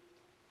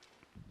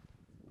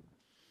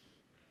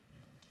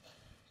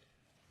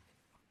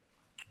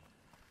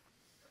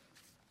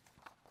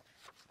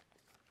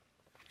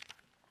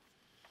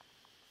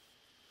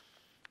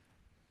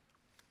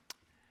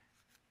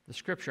 The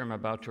scripture I'm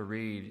about to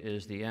read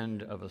is the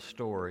end of a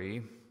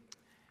story,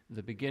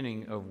 the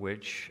beginning of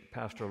which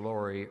Pastor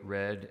Laurie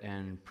read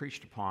and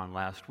preached upon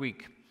last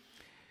week.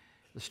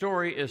 The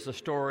story is the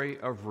story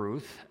of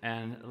Ruth,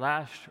 and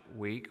last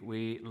week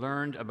we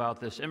learned about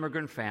this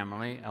immigrant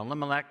family,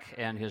 Elimelech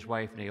and his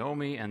wife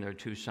Naomi and their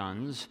 2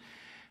 sons,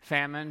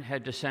 Famine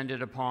had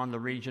descended upon the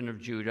region of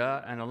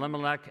Judah, and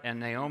Elimelech and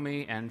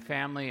Naomi and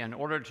family, in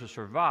order to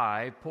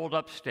survive, pulled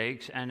up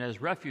stakes and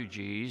as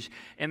refugees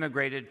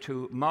immigrated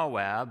to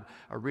Moab,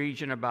 a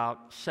region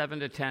about 7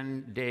 to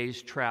 10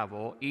 days'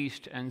 travel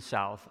east and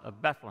south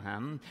of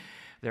Bethlehem,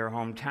 their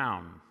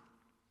hometown.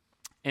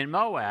 In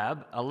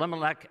Moab,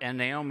 Elimelech and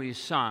Naomi's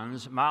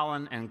sons,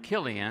 Mahlon and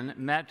Chilion,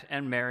 met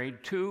and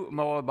married 2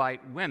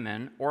 Moabite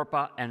women,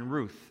 Orpah and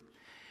Ruth.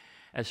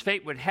 As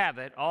fate would have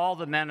it, all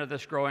the men of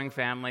this growing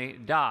family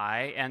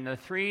die, and the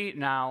 3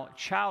 now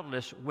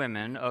childless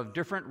women of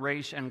different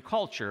race and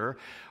culture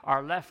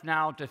are left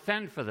now to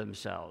fend for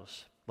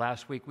themselves.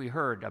 Last week we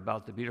heard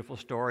about the beautiful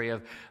story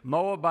of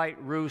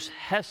Moabite Ruth's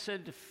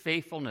hesed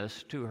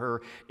faithfulness to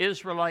her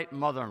Israelite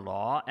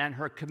mother-in-law and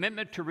her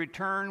commitment to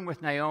return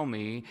with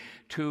Naomi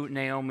to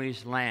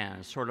Naomi's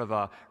land, sort of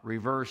a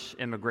reverse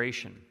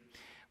immigration.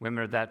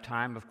 Women at that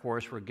time, of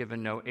course, were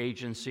given no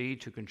agency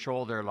to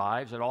control their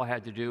lives. It all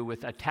had to do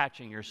with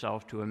attaching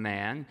yourself to a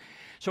man.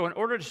 So in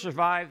order to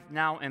survive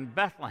now in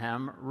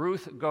Bethlehem,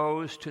 Ruth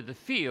goes to the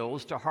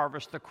fields to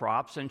harvest the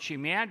crops, and she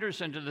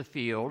meanders into the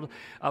field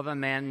of a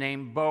man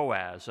named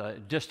Boaz, a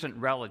distant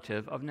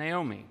relative of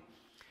Naomi.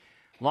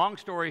 Long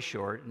story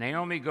short,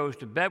 Naomi goes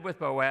to bed with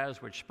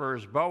Boaz, which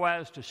spurs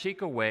Boaz to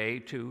seek a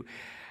way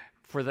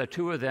for the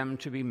 2 of them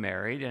to be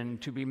married,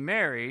 and to be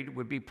married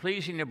would be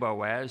pleasing to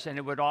Boaz, and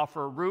it would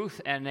offer Ruth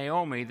and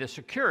Naomi the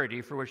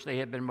security for which they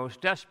had been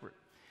most desperate.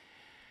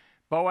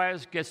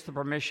 Boaz gets the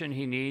permission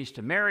he needs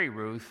to marry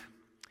Ruth,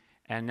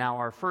 and now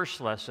our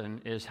first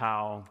lesson is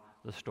how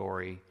the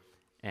story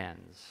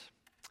ends.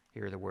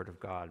 Hear the word of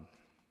God.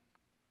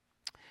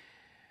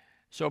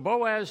 So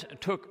Boaz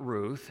took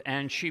Ruth,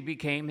 and she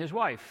became his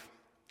wife.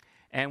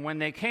 And when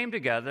they came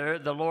together,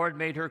 the Lord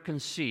made her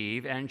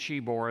conceive, and she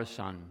bore a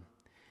son.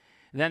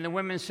 Then the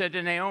women said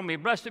to Naomi,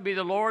 "Blessed be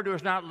the Lord who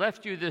has not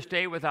left you this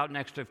day without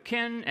next of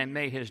kin, and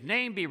may his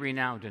name be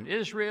renowned in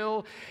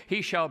Israel.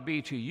 He shall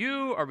be to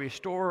you a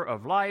restorer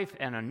of life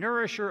and a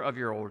nourisher of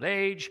your old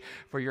age.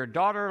 For your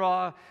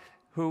daughter-in-law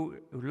who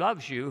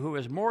loves you, who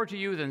is more to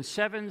you than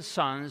 7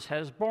 sons,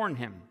 has borne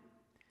him."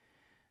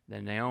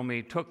 Then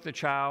Naomi took the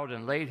child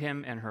and laid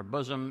him in her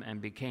bosom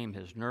and became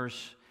his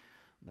nurse.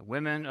 The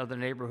women of the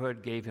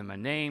neighborhood gave him a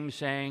name,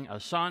 saying, "A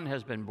son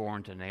has been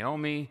born to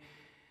Naomi."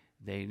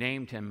 They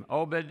named him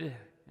Obed,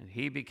 and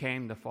he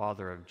became the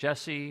father of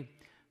Jesse,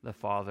 the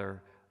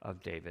father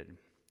of David.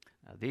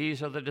 Now,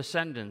 these are the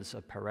descendants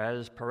of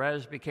Perez.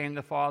 Perez became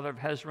the father of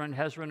Hezron,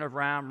 Hezron of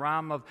Ram,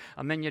 Ram of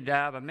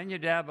Amminadab,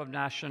 Amminadab of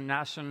Nahshon,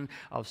 Nahshon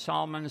of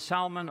Salmon,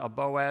 Salmon of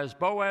Boaz,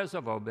 Boaz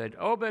of Obed,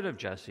 Obed of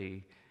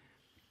Jesse,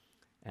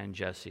 and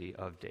Jesse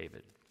of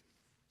David.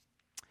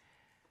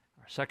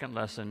 Our second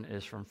lesson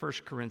is from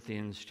 1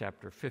 Corinthians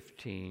chapter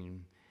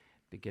 15,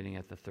 beginning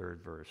at the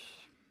 3rd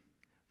verse.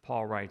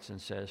 Paul writes and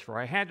says, "For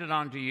I handed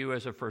on to you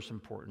as of first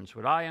importance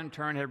what I in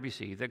turn had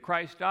received, that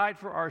Christ died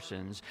for our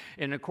sins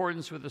in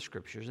accordance with the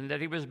Scriptures, and that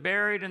he was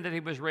buried, and that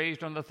he was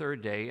raised on the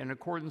 3rd day in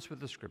accordance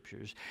with the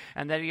Scriptures,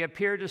 and that he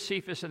appeared to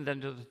Cephas and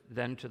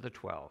then to the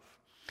 12.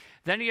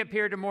 Then he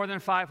appeared to more than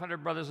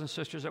 500 brothers and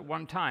sisters at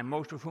one time,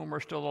 most of whom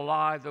are still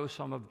alive, though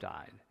some have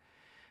died.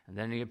 And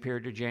then he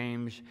appeared to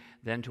James,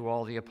 then to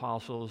all the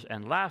apostles,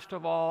 and last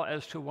of all,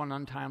 as to one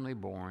untimely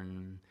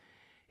born,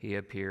 he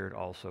appeared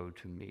also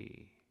to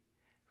me.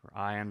 For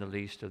I am the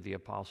least of the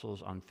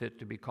apostles, unfit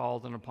to be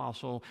called an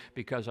apostle,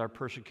 because I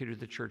persecuted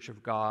the church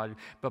of God.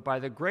 But by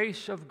the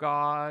grace of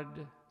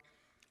God,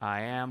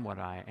 I am what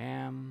I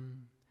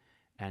am,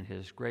 and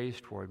his grace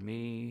toward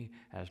me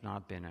has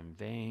not been in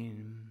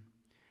vain.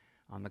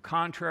 On the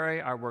contrary,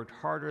 I worked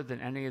harder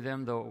than any of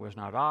them, though it was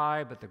not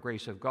I, but the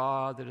grace of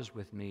God that is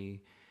with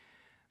me.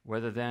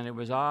 Whether then it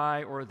was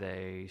I or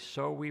they,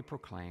 so we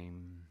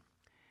proclaim,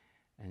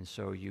 and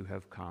so you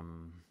have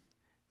come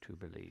to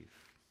believe."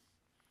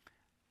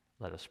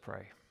 Let us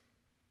pray.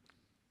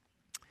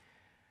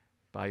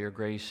 By your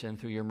grace and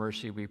through your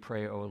mercy, we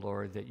pray, O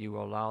Lord, that you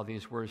will allow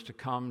these words to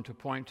come to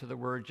point to the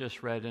word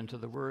just read and to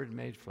the word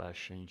made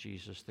flesh in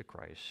Jesus the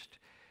Christ.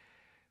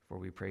 For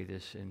we pray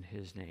this in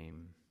his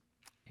name.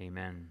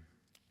 Amen.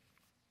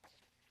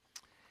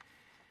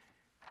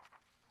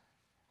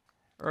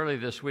 Early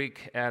this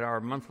week at our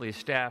monthly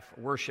staff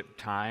worship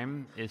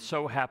time, it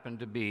so happened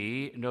to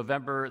be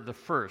November the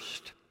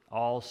 1st,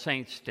 All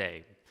Saints'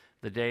 Day,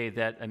 the day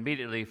that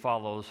immediately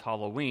follows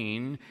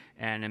Halloween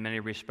and in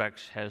many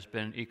respects has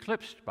been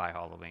eclipsed by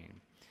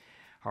Halloween.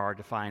 Hard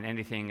to find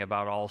anything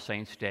about All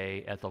Saints'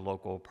 Day at the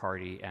local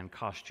party and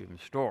costume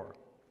store.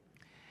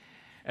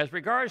 As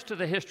regards to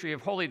the history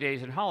of holy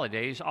days and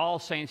holidays, All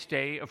Saints'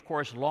 Day, of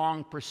course,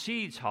 long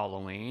precedes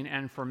Halloween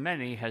and for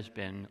many has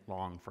been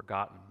long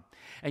forgotten.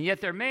 And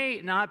yet there may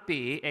not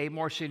be a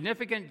more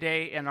significant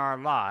day in our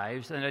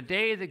lives than a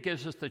day that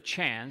gives us the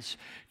chance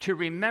to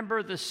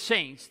remember the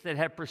saints that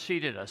have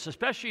preceded us,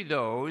 especially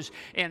those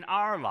in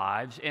our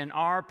lives, in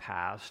our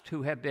past,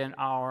 who have been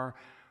our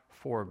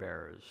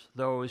forebears,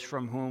 those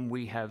from whom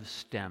we have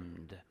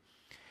stemmed.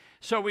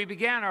 So we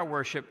began our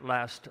worship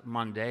last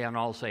Monday on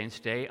All Saints'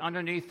 Day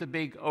underneath the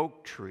big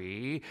oak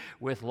tree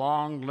with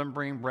long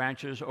limbering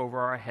branches over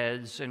our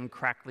heads and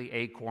crackly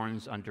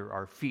acorns under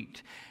our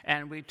feet.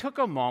 And we took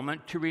a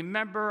moment to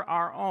remember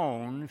our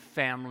own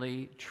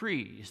family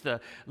trees,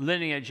 the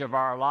lineage of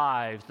our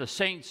lives, the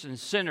saints and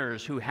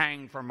sinners who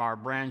hang from our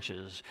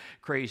branches,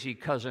 crazy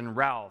cousin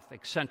Ralph,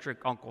 eccentric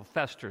Uncle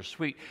Fester,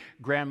 sweet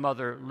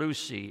grandmother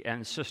Lucy,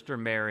 and Sister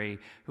Mary,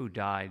 who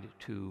died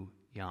too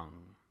young.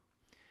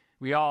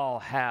 We all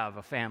have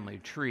a family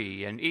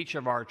tree, and each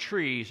of our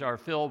trees are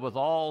filled with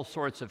all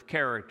sorts of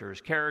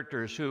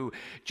characters who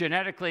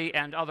genetically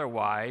and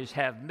otherwise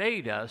have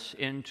made us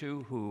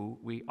into who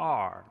we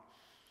are.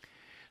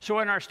 So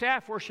in our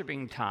staff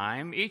worshiping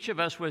time, each of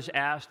us was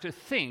asked to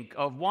think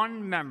of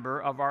one member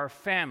of our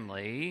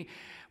family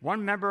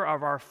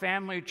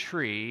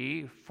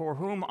tree for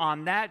whom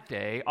on that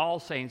day, All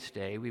Saints'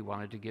 Day, we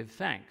wanted to give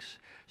thanks.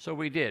 So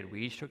we did.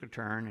 We each took a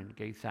turn and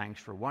gave thanks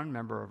for one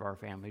member of our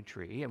family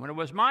tree. And when it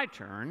was my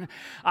turn,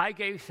 I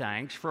gave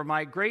thanks for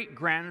my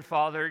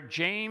great-grandfather,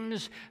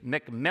 James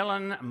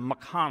McMillan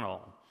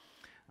McConnell,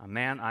 a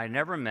man I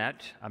never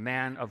met, a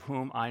man of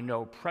whom I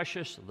know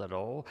precious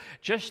little,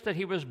 just that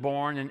he was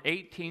born in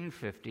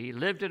 1850,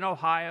 lived in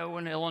Ohio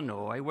and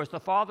Illinois, was the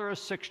father of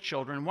 6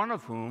 children, one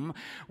of whom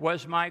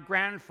was my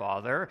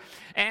grandfather,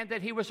 and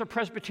that he was a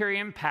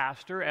Presbyterian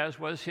pastor, as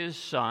was his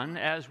son,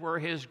 as were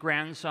his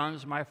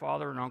grandsons, my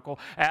father and uncle,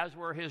 as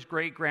were his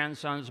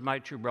great-grandsons, my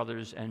 2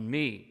 brothers, and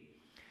me.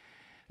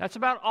 That's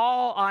about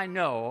all I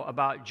know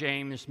about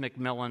James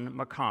McMillan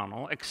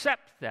McConnell,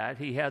 except that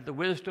he had the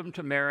wisdom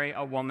to marry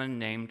a woman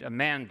named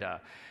Amanda,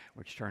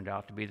 which turned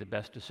out to be the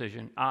best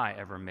decision I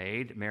ever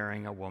made,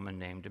 marrying a woman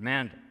named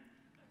Amanda.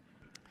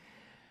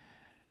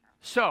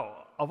 So,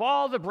 of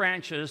all the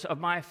branches of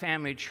my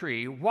family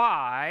tree,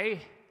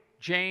 why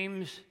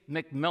James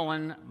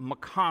McMillan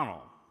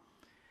McConnell?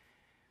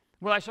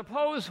 Well, I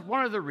suppose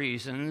one of the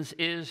reasons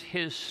is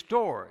his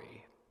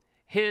story,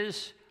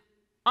 his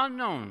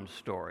unknown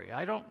story.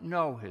 I don't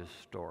know his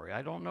story.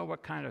 I don't know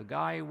what kind of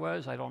guy he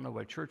was. I don't know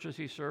what churches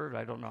he served.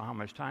 I don't know how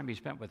much time he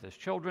spent with his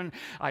children.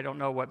 I don't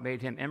know what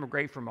made him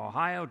immigrate from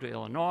Ohio to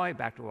Illinois,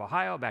 back to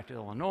Ohio, back to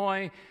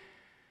Illinois.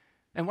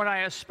 And what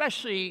I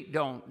especially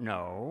don't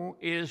know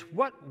is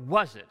what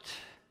was it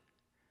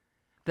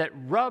that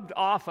rubbed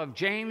off of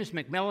James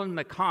McMillan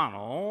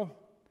McConnell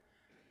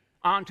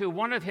onto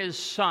one of his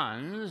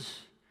sons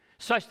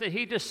such that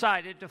he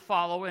decided to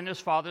follow in his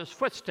father's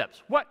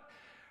footsteps. What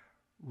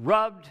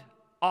rubbed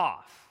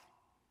off?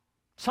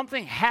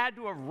 Something had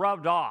to have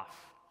rubbed off.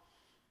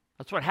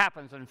 That's what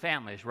happens in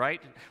families,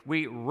 right?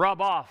 We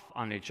rub off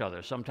on each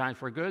other. Sometimes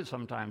for good,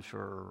 sometimes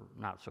for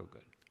not so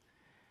good.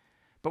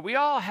 But we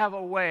all have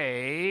a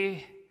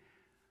way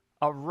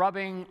of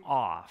rubbing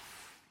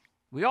off.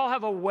 We all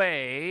have a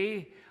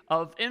way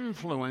of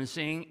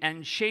influencing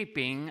and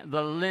shaping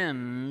the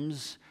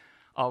limbs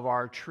of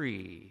our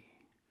tree.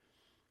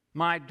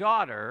 My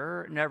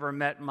daughter never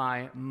met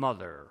my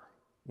mother.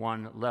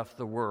 One left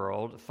the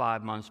world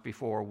 5 months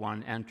before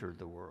one entered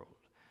the world.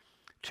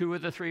 2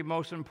 of the 3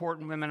 most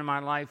important women in my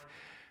life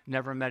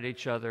never met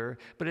each other,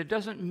 but it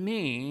doesn't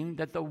mean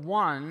that the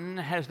one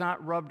has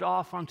not rubbed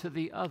off onto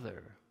the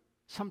other.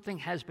 Something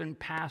has been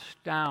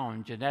passed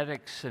down,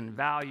 genetics and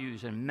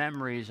values and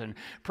memories and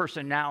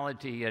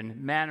personality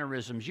and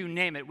mannerisms, you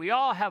name it. We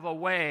all have a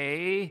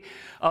way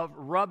of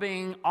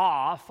rubbing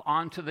off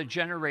onto the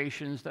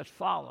generations that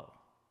follow.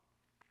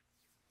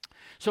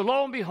 So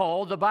lo and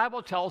behold, the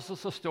Bible tells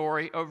us the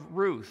story of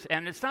Ruth.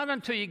 And it's not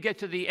until you get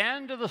to the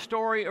end of the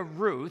story of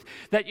Ruth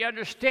that you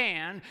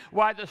understand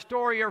why the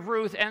story of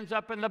Ruth ends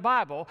up in the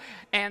Bible.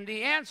 And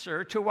the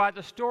answer to why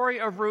the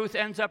story of Ruth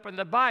ends up in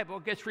the Bible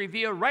gets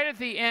revealed right at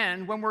the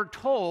end when we're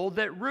told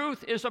that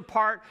Ruth is a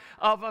part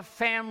of a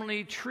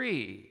family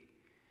tree.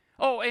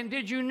 Oh, and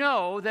did you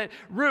know that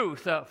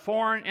Ruth, a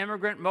foreign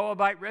immigrant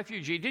Moabite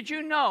refugee, did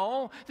you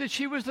know that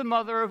she was the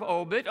mother of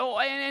Obed? Oh,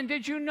 and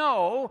did you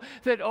know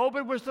that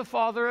Obed was the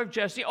father of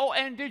Jesse? Oh,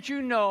 and did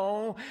you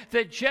know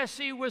that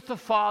Jesse was the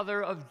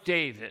father of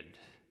David?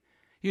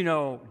 You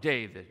know,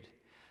 David,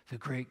 the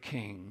great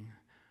king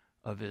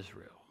of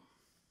Israel.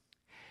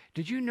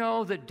 Did you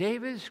know that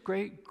David's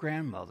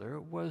great-grandmother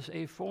was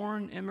a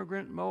foreign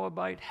immigrant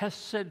Moabite,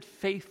 Hesed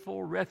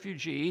faithful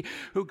refugee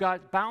who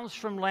got bounced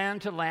from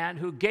land to land,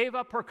 who gave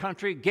up her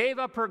country, gave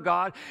up her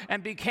God,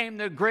 and became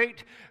the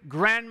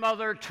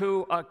great-grandmother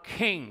to a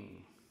king?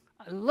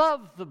 I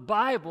love the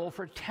Bible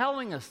for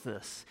telling us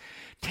this,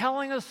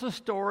 telling us the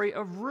story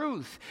of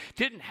Ruth.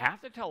 Didn't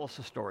have to tell us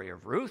the story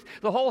of Ruth.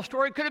 The whole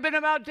story could have been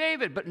about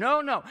David, but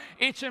no.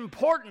 It's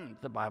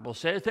important, the Bible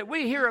says, that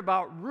we hear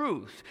about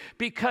Ruth,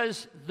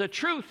 because the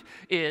truth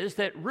is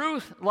that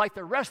Ruth, like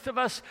the rest of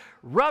us,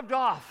 rubbed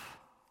off.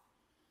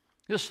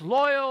 This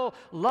loyal,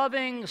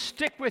 loving,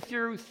 stick with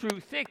you through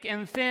thick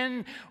and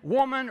thin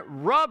woman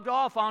rubbed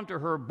off onto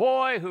her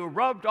boy, who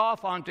rubbed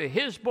off onto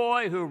his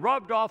boy, who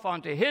rubbed off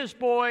onto his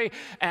boy,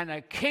 and a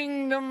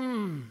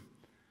kingdom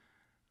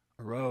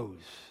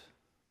arose.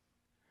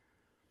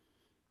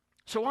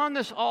 So on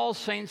this All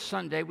Saints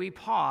Sunday, we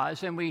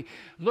pause and we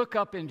look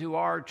up into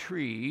our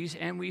trees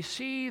and we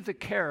see the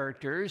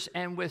characters,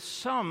 and with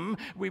some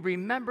we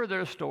remember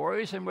their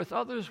stories and with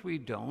others we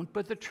don't.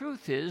 But the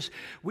truth is,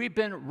 we've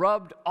been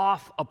rubbed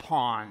off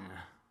upon.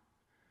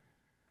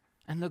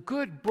 And the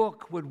good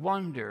book would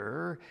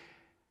wonder,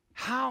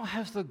 how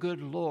has the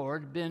good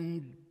Lord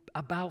been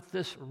about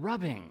this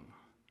rubbing?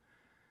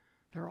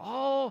 There are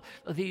all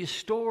of these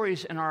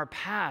stories in our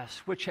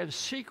past which have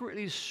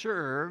secretly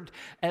served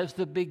as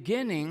the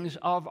beginnings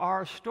of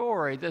our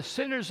story, the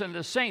sinners and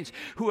the saints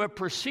who have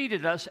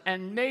preceded us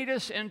and made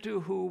us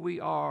into who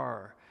we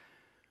are.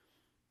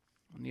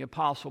 And the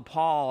Apostle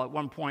Paul at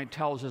one point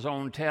tells his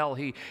own tale.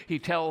 He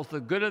tells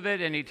the good of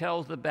it and he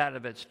tells the bad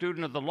of it.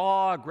 Student of the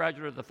law,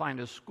 graduate of the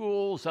finest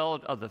school,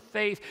 zealot of the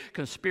faith,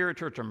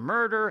 conspirator to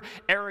murder,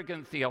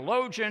 arrogant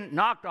theologian,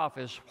 knocked off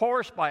his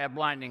horse by a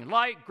blinding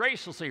light,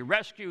 graciously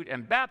rescued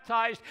and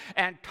baptized,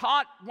 and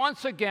taught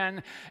once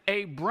again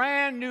a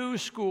brand new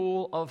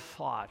school of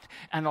thought.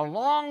 And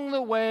along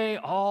the way,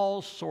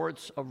 all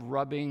sorts of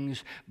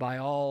rubbings by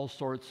all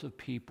sorts of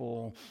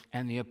people.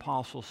 And the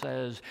apostle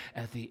says,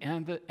 at the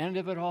end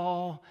of it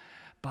all,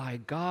 by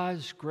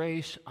God's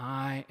grace,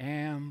 I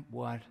am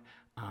what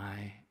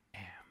I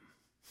am.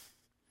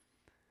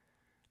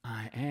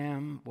 I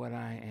am what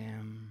I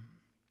am.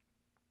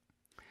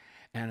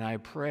 And I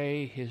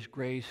pray his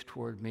grace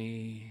toward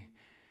me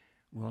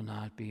will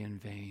not be in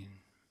vain.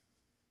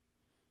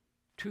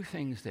 Two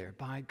things there.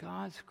 By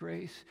God's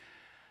grace,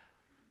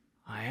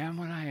 I am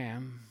what I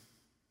am.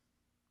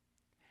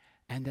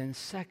 And then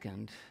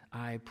second,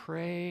 I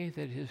pray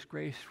that his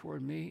grace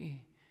toward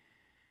me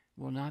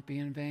will not be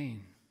in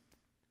vain.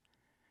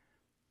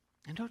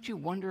 And don't you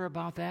wonder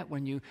about that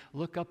when you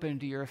look up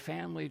into your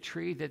family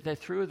tree, that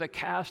through the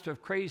cast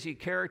of crazy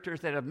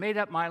characters that have made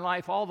up my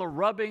life, all the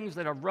rubbings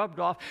that have rubbed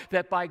off,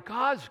 that by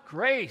God's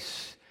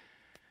grace,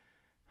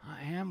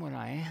 I am what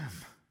I am.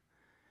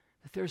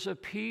 That there's a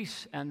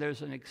peace and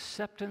there's an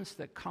acceptance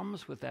that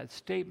comes with that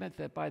statement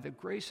that by the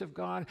grace of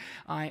God,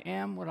 I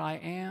am what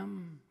I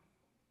am.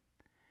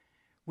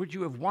 Would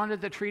you have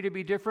wanted the tree to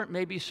be different?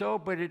 Maybe so,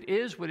 but it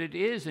is what it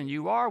is, and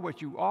you are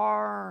what you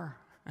are.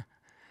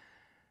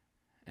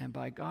 And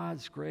by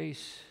God's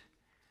grace,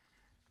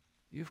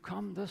 you've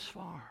come this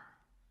far.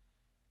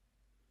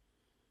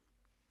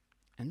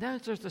 And then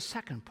there's the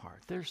second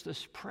part. There's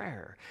this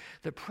prayer.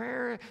 The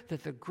prayer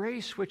that the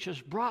grace which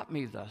has brought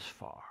me thus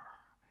far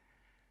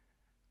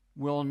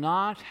will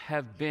not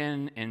have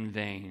been in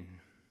vain.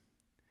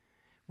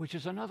 Which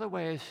is another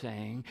way of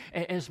saying,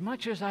 as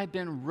much as I've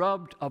been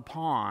rubbed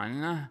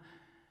upon,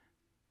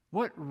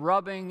 what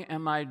rubbing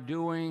am I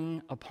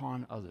doing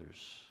upon others?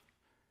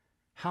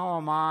 How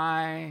am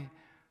I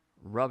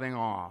rubbing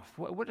off?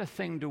 What a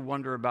thing to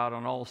wonder about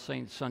on All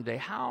Saints Sunday.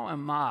 How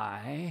am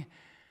I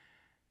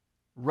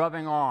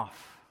rubbing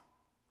off?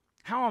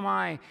 How am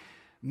I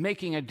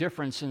making a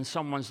difference in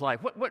someone's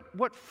life?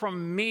 What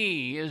from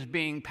me is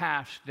being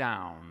passed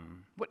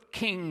down? What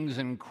kings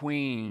and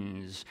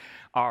queens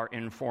are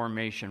in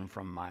formation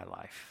from my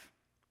life?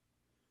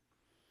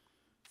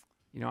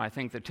 You know, I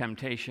think the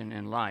temptation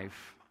in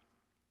life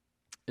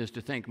is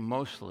to think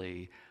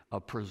mostly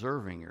of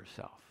preserving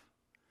yourself.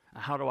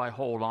 How do I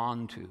hold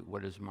on to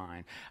what is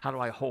mine? How do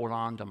I hold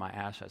on to my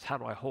assets? How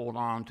do I hold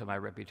on to my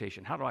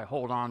reputation? How do I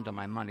hold on to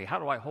my money? How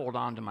do I hold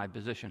on to my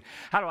position?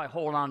 How do I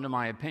hold on to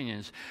my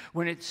opinions?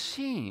 When it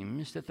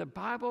seems that the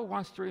Bible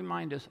wants to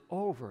remind us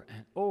over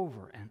and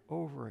over and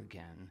over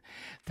again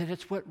that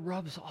it's what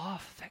rubs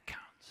off that counts.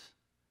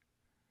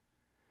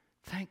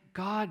 Thank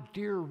God,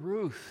 dear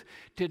Ruth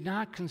did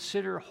not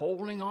consider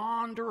holding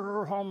on to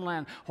her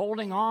homeland,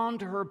 holding on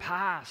to her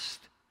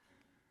past.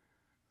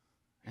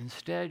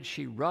 Instead,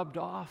 she rubbed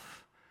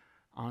off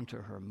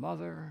onto her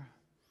mother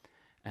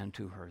and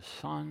to her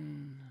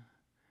son,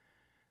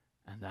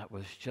 and that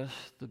was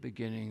just the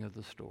beginning of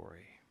the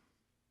story.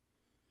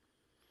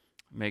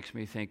 Makes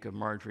me think of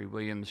Marjorie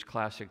Williams'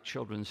 classic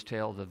children's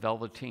tale, The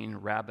Velveteen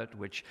Rabbit,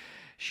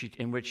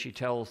 in which she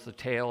tells the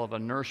tale of a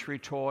nursery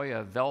toy,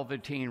 a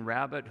velveteen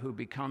rabbit who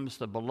becomes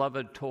the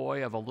beloved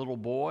toy of a little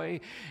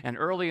boy. And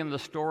early in the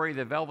story,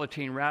 the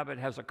velveteen rabbit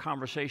has a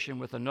conversation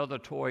with another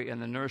toy in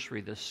the nursery,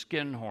 the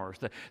skin horse.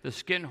 The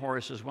skin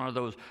horse is one of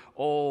those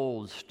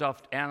old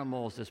stuffed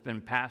animals that's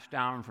been passed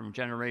down from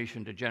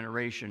generation to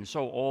generation,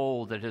 so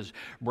old that his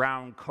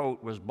brown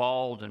coat was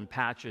bald in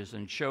patches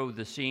and showed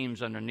the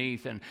seams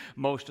underneath, and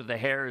most of the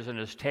hairs in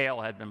his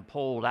tail had been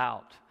pulled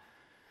out.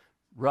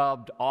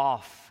 Rubbed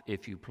off,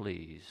 if you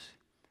please.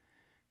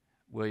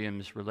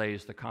 Williams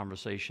relays the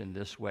conversation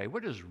this way.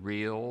 What is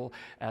real?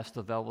 Asked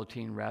the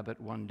Velveteen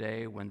Rabbit one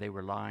day when they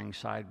were lying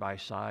side by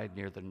side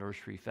near the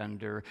nursery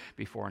fender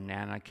before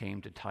Nana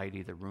came to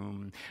tidy the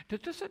room.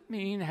 Does it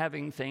mean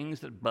having things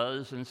that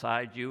buzz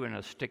inside you and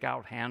a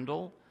stick-out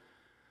handle?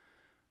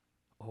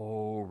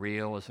 Oh,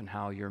 real isn't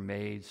how you're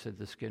made, said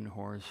the skin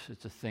horse.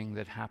 It's a thing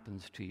that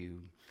happens to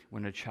you.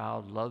 When a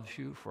child loves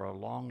you for a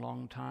long,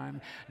 long time,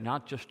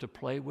 not just to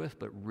play with,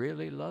 but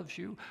really loves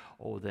you,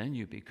 oh, then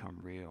you become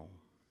real.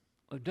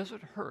 Does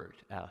it hurt?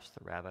 Asked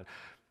the rabbit.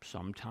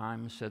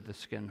 Sometimes, said the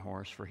skin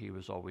horse, for he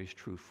was always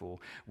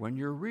truthful. When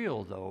you're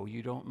real, though,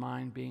 you don't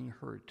mind being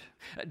hurt.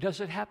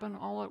 Does it happen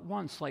all at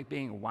once, like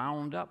being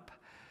wound up?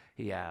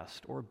 He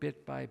asked, or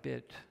bit by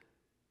bit?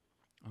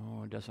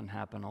 Oh, it doesn't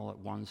happen all at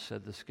once,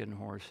 said the skin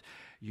horse.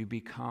 You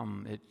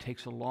become. It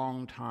takes a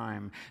long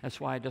time. That's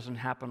why it doesn't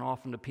happen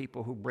often to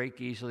people who break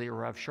easily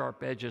or have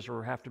sharp edges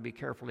or have to be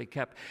carefully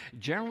kept.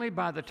 Generally,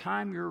 by the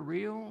time you're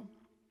real,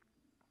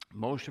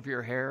 most of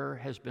your hair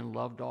has been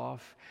loved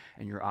off,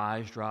 and your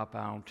eyes drop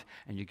out,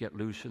 and you get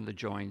loose in the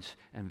joints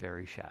and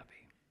very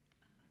shabby.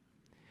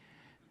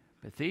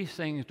 But these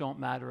things don't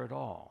matter at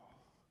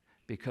all,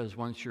 because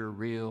once you're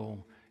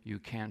real, you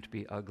can't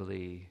be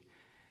ugly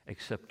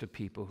except to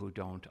people who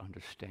don't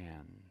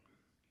understand.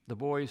 The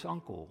boy's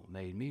uncle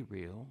made me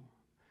real.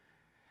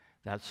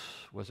 That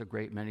was a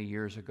great many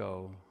years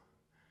ago.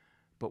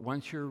 But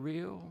once you're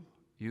real,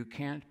 you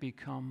can't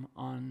become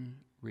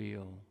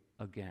unreal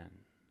again.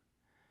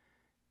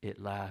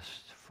 It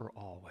lasts for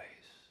always.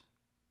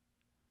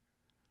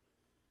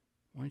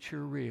 Once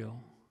you're real,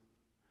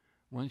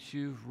 once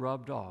you've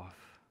rubbed off,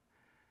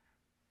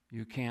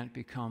 you can't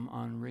become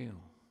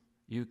unreal.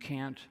 You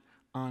can't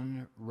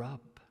unrub.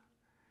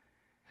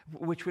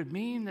 Which would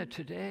mean that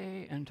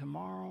today and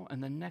tomorrow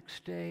and the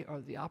next day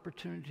are the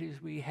opportunities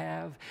we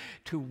have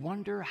to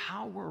wonder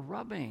how we're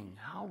rubbing,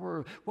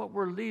 what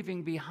we're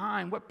leaving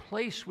behind, what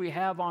place we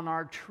have on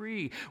our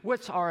tree,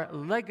 what's our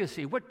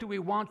legacy, what do we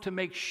want to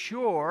make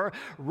sure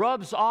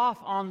rubs off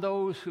on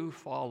those who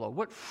follow,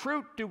 what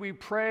fruit do we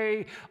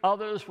pray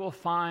others will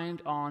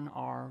find on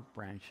our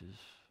branches.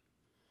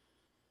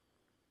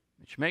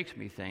 Which makes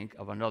me think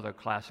of another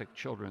classic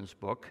children's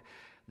book.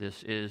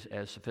 This is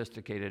as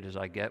sophisticated as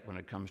I get when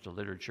it comes to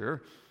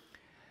literature.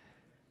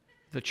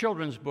 The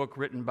children's book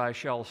written by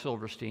Shel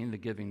Silverstein, The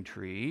Giving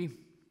Tree,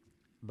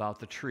 about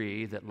the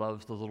tree that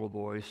loves the little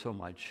boy so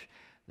much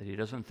that he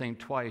doesn't think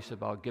twice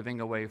about giving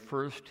away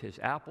first his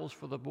apples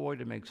for the boy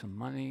to make some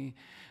money,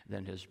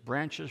 then his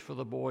branches for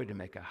the boy to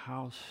make a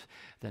house,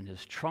 then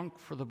his trunk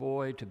for the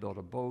boy to build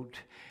a boat,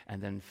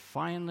 and then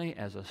finally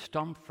as a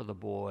stump for the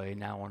boy,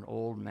 now an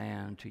old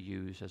man, to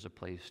use as a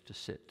place to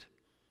sit.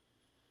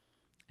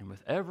 And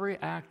with every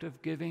act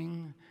of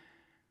giving,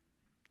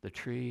 the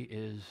tree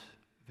is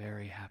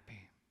very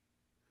happy.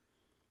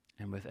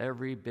 And with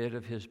every bit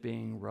of his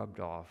being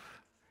rubbed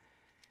off,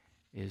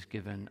 is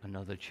given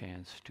another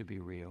chance to be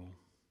real.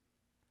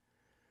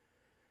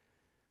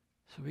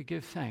 So we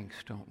give thanks,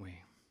 don't we,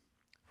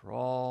 for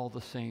all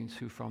the saints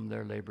who from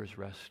their labors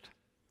rest,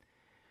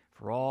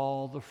 for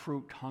all the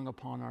fruit hung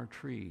upon our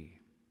tree,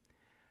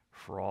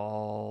 for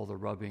all the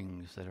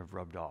rubbings that have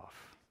rubbed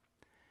off.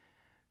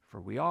 For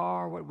we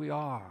are what we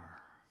are,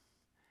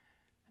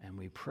 and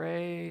we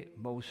pray,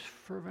 most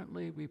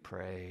fervently we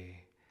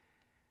pray,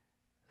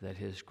 that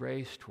his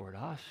grace toward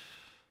us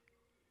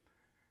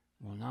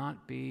will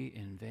not be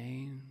in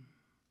vain.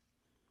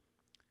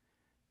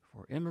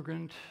 For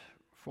immigrant,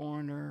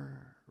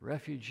 foreigner,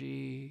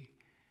 refugee,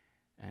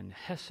 and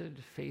Hesed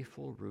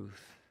faithful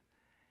Ruth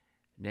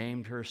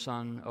named her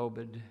son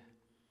Obed,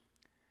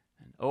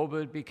 and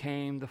Obed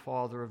became the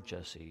father of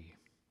Jesse,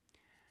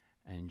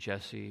 and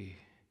Jesse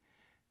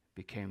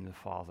became the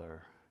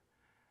father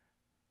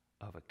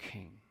of a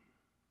king.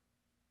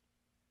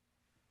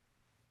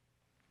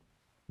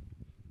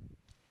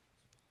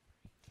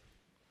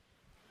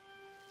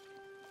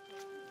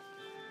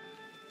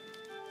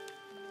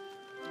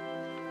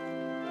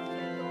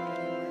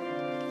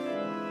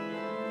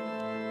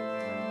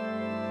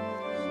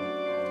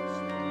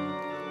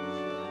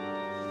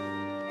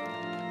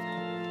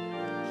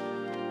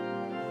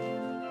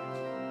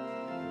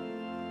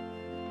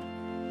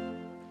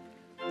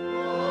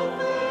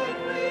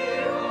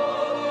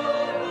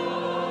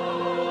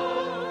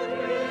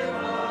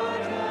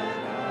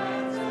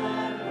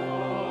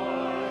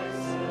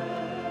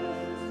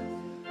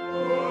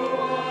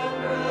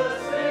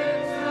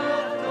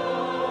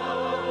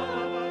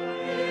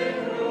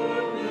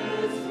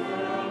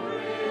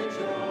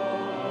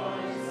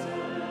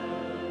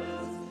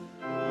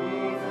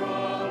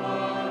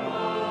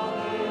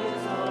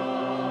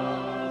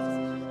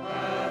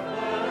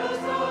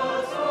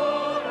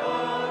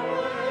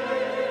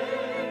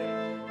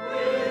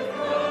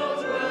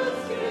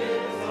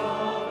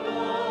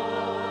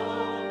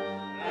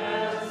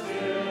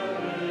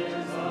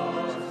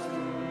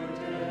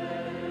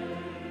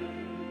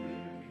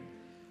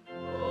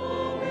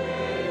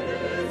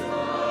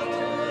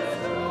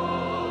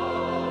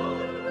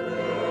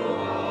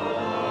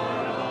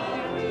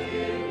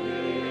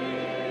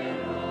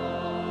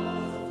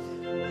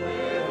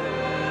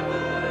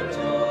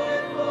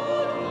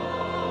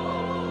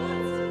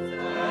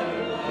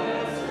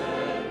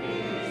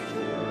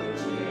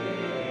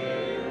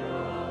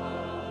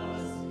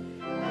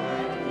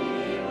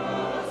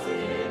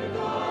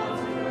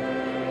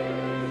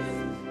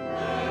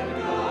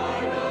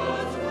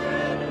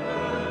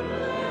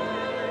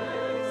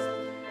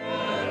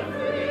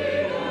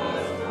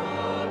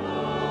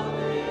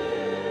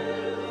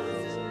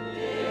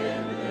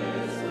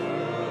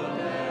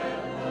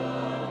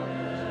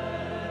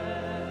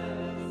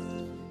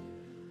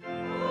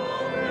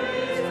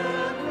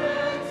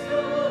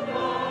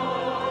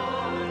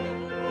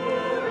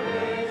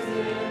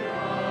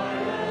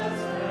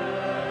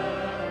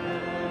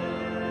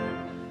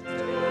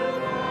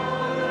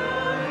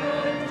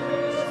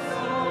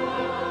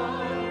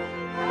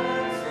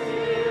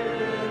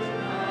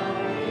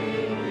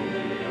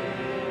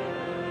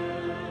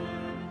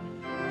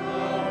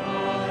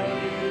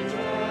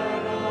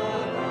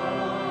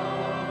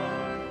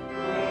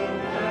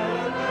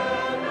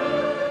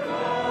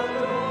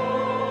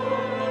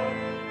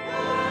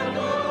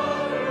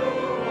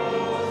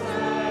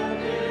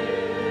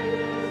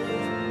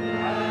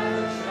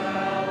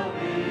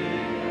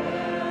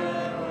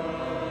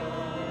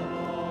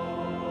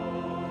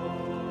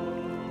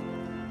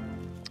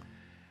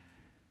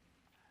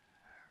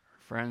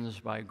 Friends,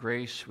 by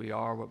grace we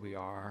are what we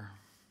are.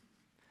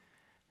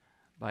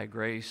 By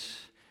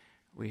grace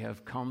we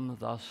have come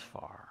thus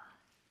far.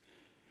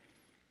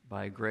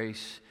 By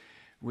grace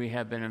we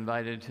have been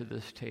invited to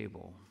this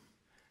table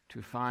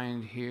to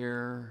find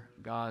here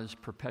God's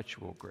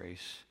perpetual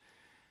grace,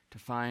 to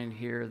find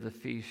here the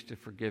feast of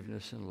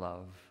forgiveness and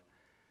love,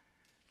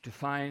 to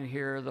find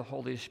here the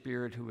Holy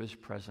Spirit who is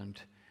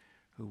present,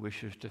 who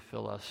wishes to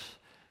fill us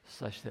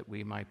such that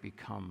we might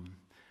become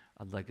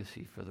a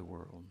legacy for the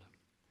world.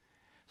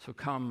 So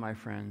come, my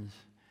friends,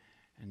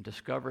 and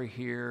discover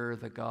here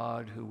the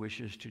God who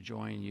wishes to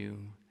join you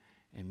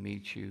and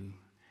meet you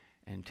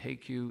and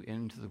take you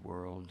into the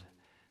world,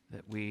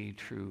 that we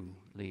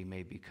truly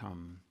may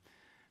become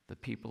the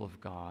people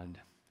of God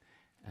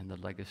and the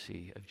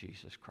legacy of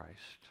Jesus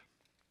Christ.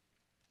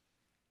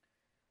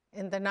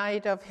 In the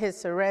night of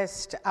his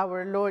arrest,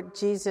 our Lord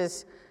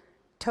Jesus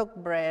took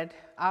bread.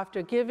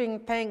 After giving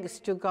thanks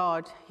to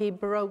God, he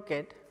broke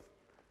it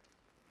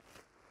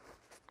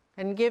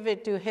and gave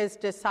it to his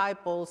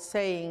disciples,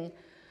 saying,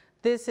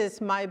 "This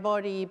is my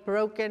body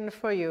broken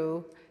for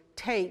you.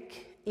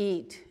 Take,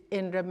 eat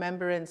in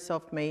remembrance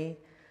of me."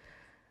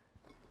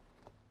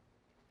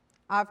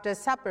 After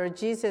supper,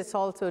 Jesus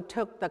also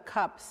took the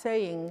cup,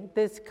 saying,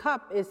 "This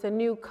cup is a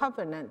new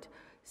covenant,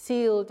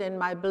 sealed in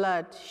my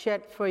blood,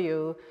 shed for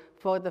you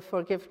for the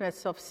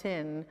forgiveness of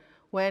sin.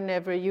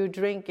 Whenever you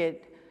drink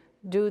it,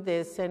 do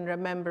this in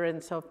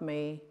remembrance of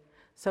me."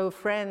 So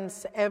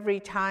friends, every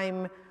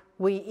time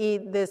we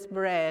eat this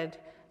bread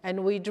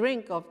and we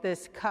drink of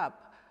this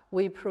cup,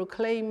 we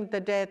proclaim the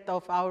death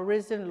of our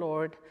risen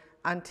Lord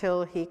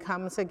until he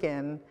comes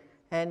again,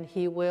 and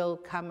he will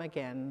come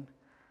again.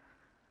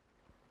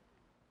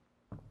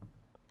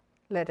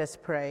 Let us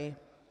pray.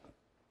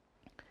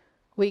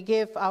 We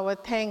give our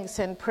thanks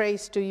and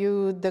praise to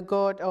you, the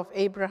God of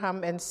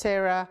Abraham and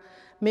Sarah,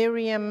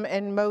 Miriam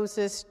and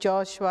Moses,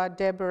 Joshua,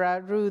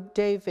 Deborah, Ruth,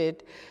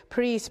 David,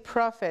 priests,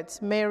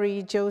 prophets,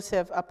 Mary,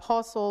 Joseph,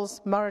 apostles,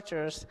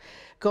 martyrs,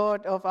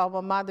 God of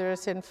our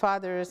mothers and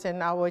fathers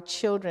and our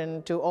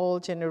children to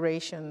all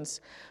generations.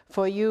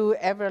 For you,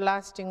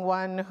 everlasting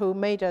one who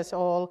made us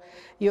all,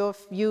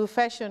 you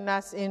fashioned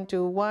us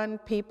into one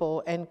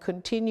people and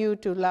continue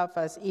to love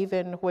us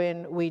even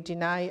when we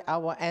deny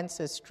our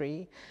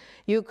ancestry.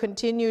 You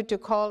continue to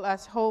call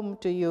us home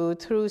to you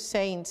through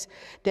saints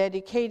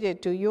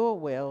dedicated to your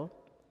will.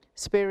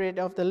 Spirit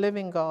of the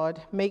living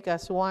God, make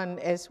us one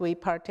as we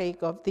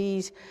partake of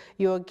these,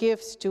 your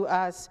gifts to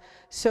us,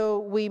 so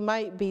we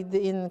might be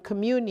in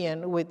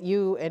communion with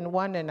you and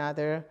one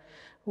another.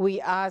 We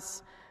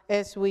ask,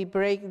 as we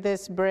break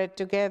this bread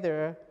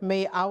together,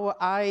 may our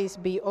eyes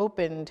be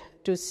opened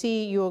to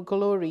see your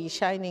glory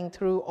shining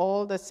through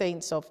all the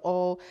saints of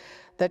all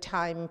the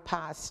time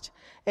past.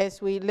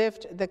 As we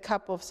lift the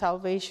cup of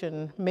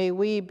salvation, may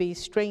we be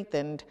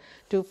strengthened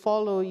to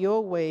follow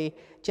your way,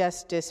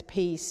 justice,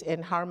 peace,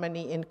 and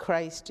harmony in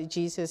Christ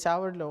Jesus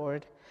our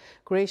Lord.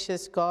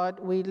 Gracious God,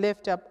 we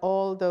lift up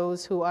all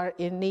those who are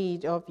in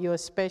need of your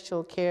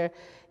special care,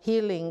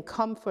 healing,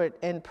 comfort,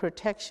 and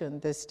protection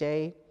this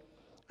day.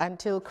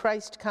 Until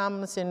Christ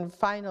comes in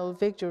final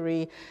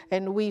victory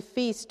and we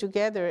feast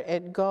together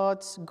at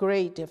God's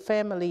great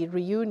family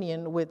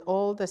reunion with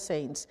all the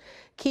saints.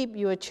 Keep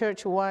your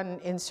church one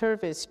in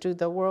service to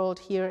the world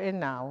here and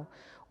now.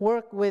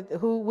 Work with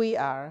who we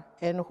are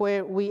and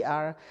where we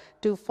are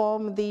to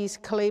form these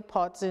clay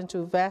pots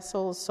into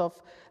vessels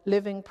of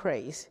living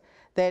praise,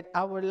 that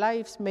our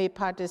lives may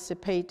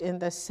participate in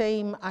the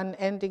same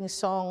unending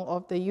song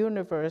of the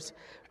universe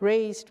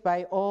raised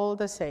by all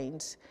the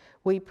saints.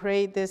 We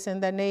pray this in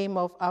the name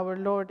of our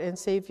Lord and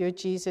Savior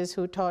Jesus,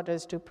 who taught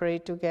us to pray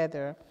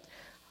together.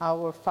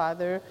 Our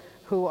Father,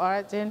 who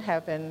art in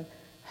heaven,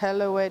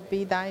 hallowed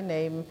be thy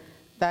name.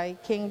 Thy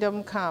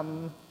kingdom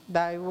come,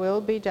 thy will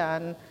be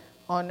done,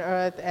 on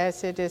earth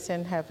as it is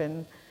in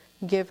heaven.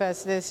 Give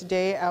us this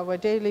day our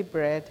daily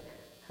bread,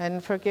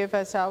 and forgive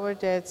us our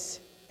debts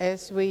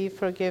as we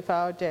forgive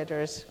our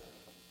debtors.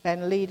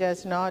 And lead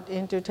us not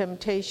into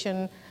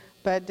temptation,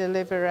 but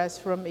deliver us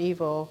from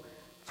evil.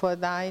 For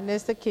thine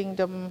is the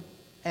kingdom,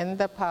 and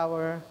the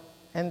power,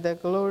 and the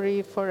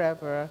glory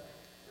forever.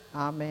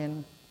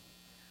 Amen.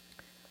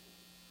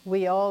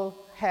 We all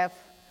have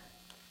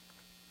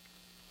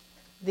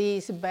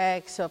these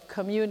bags of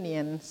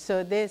communion.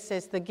 So this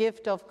is the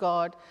gift of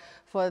God.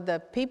 For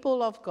the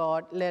people of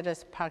God, let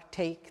us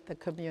partake the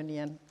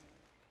communion.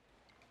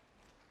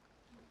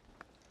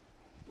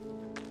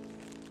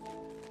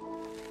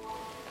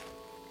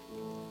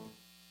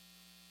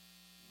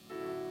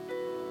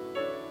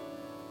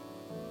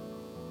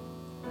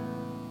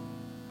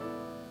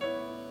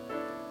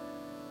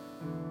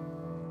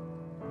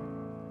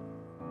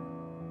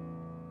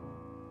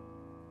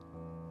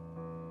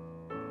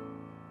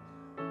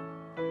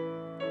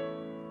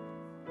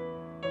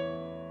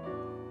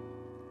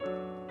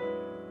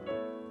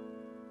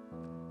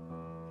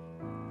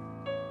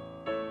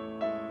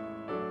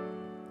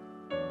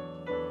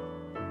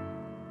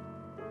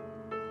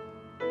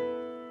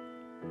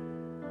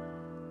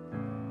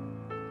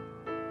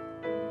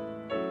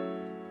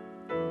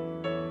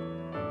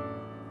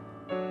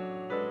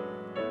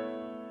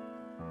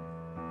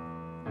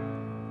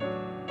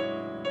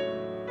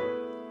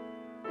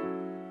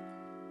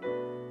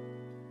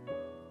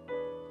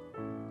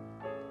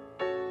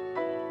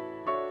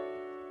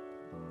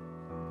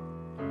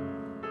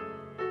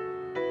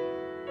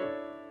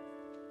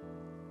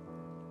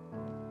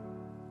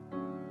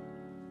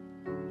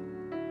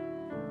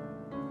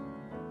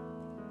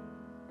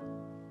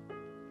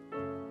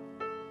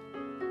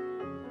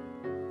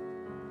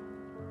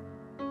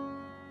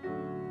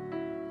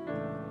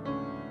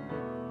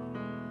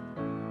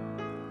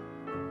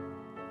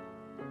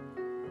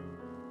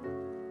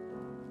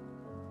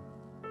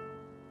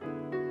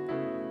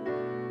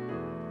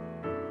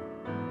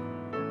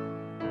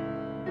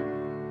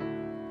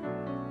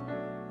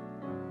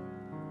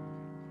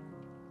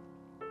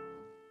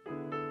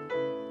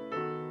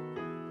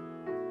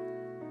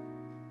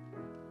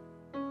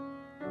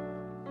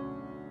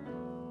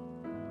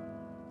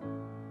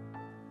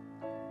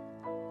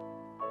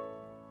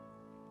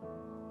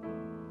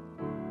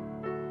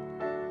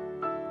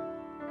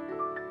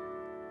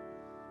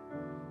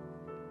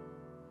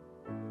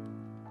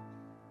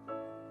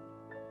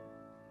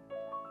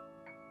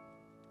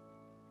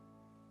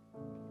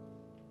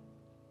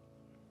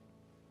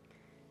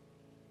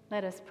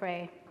 Let us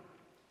pray.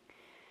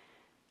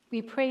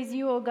 We praise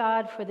you, O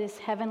God, for this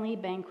heavenly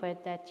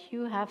banquet that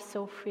you have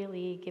so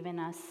freely given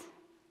us.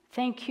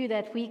 Thank you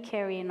that we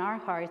carry in our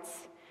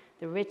hearts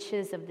the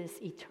riches of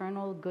this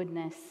eternal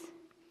goodness.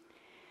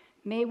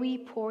 May we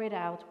pour it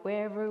out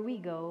wherever we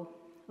go,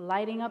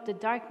 lighting up the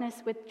darkness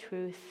with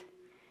truth,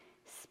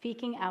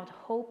 speaking out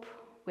hope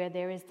where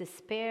there is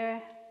despair,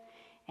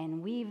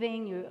 and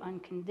weaving your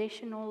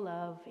unconditional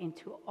love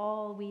into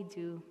all we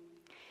do.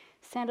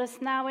 Send us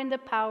now in the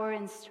power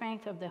and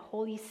strength of the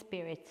Holy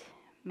Spirit.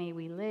 May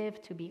we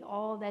live to be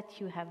all that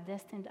you have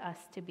destined us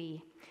to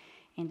be.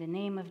 In the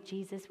name of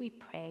Jesus we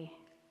pray.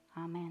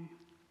 Amen.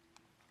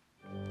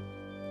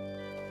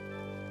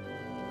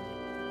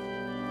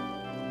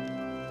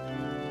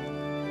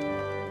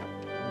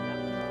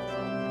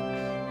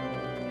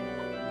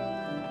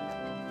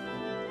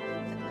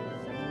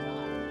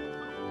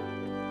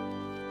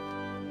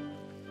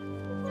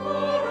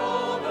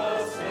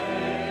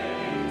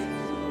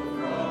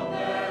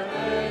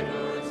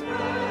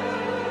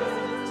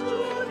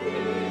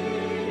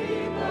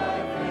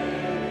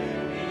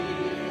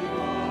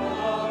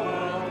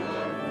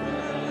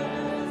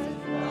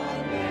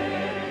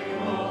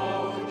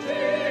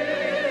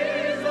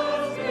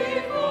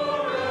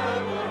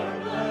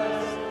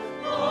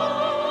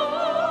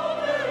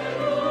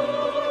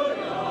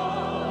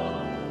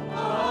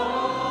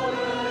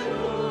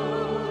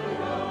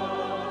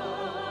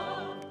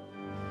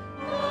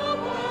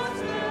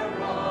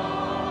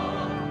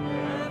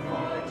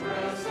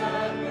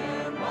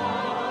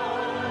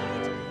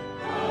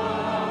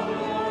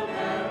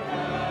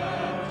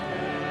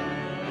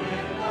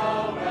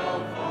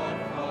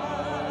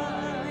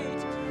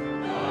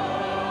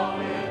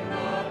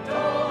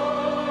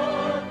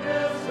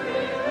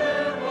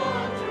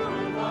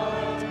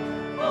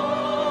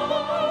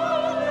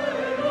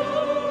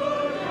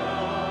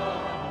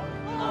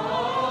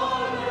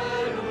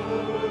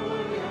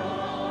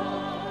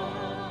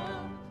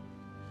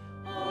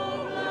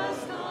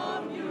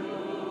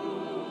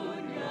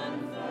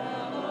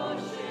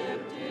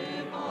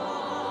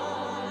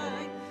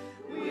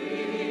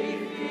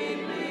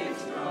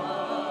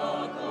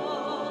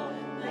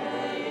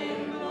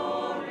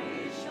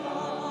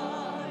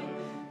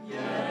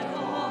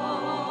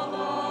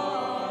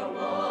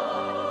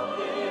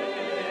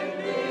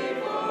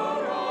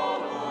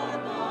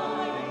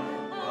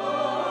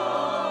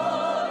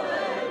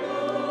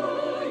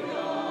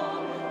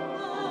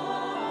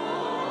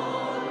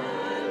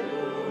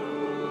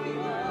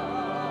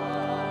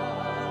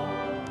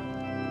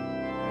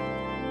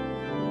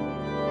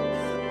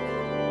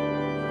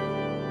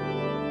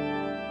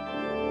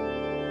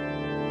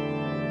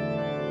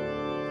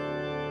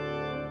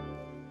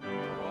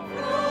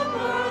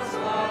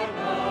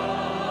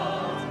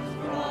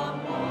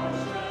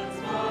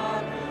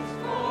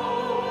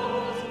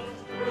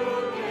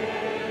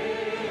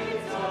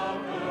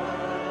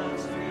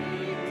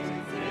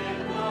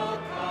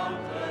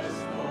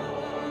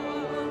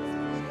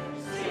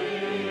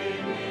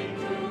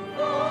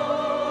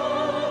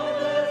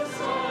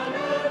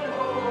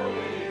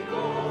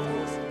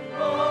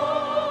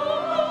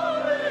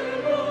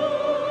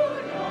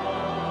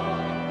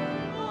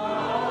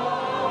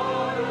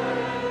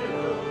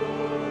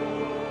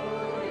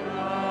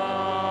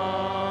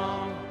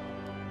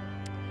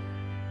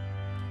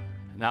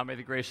 Now may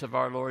the grace of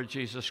our Lord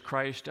Jesus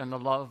Christ and the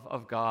love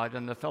of God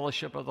and the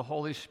fellowship of the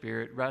Holy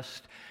Spirit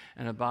rest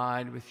and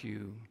abide with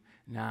you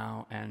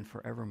now and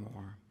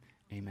forevermore.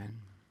 Amen.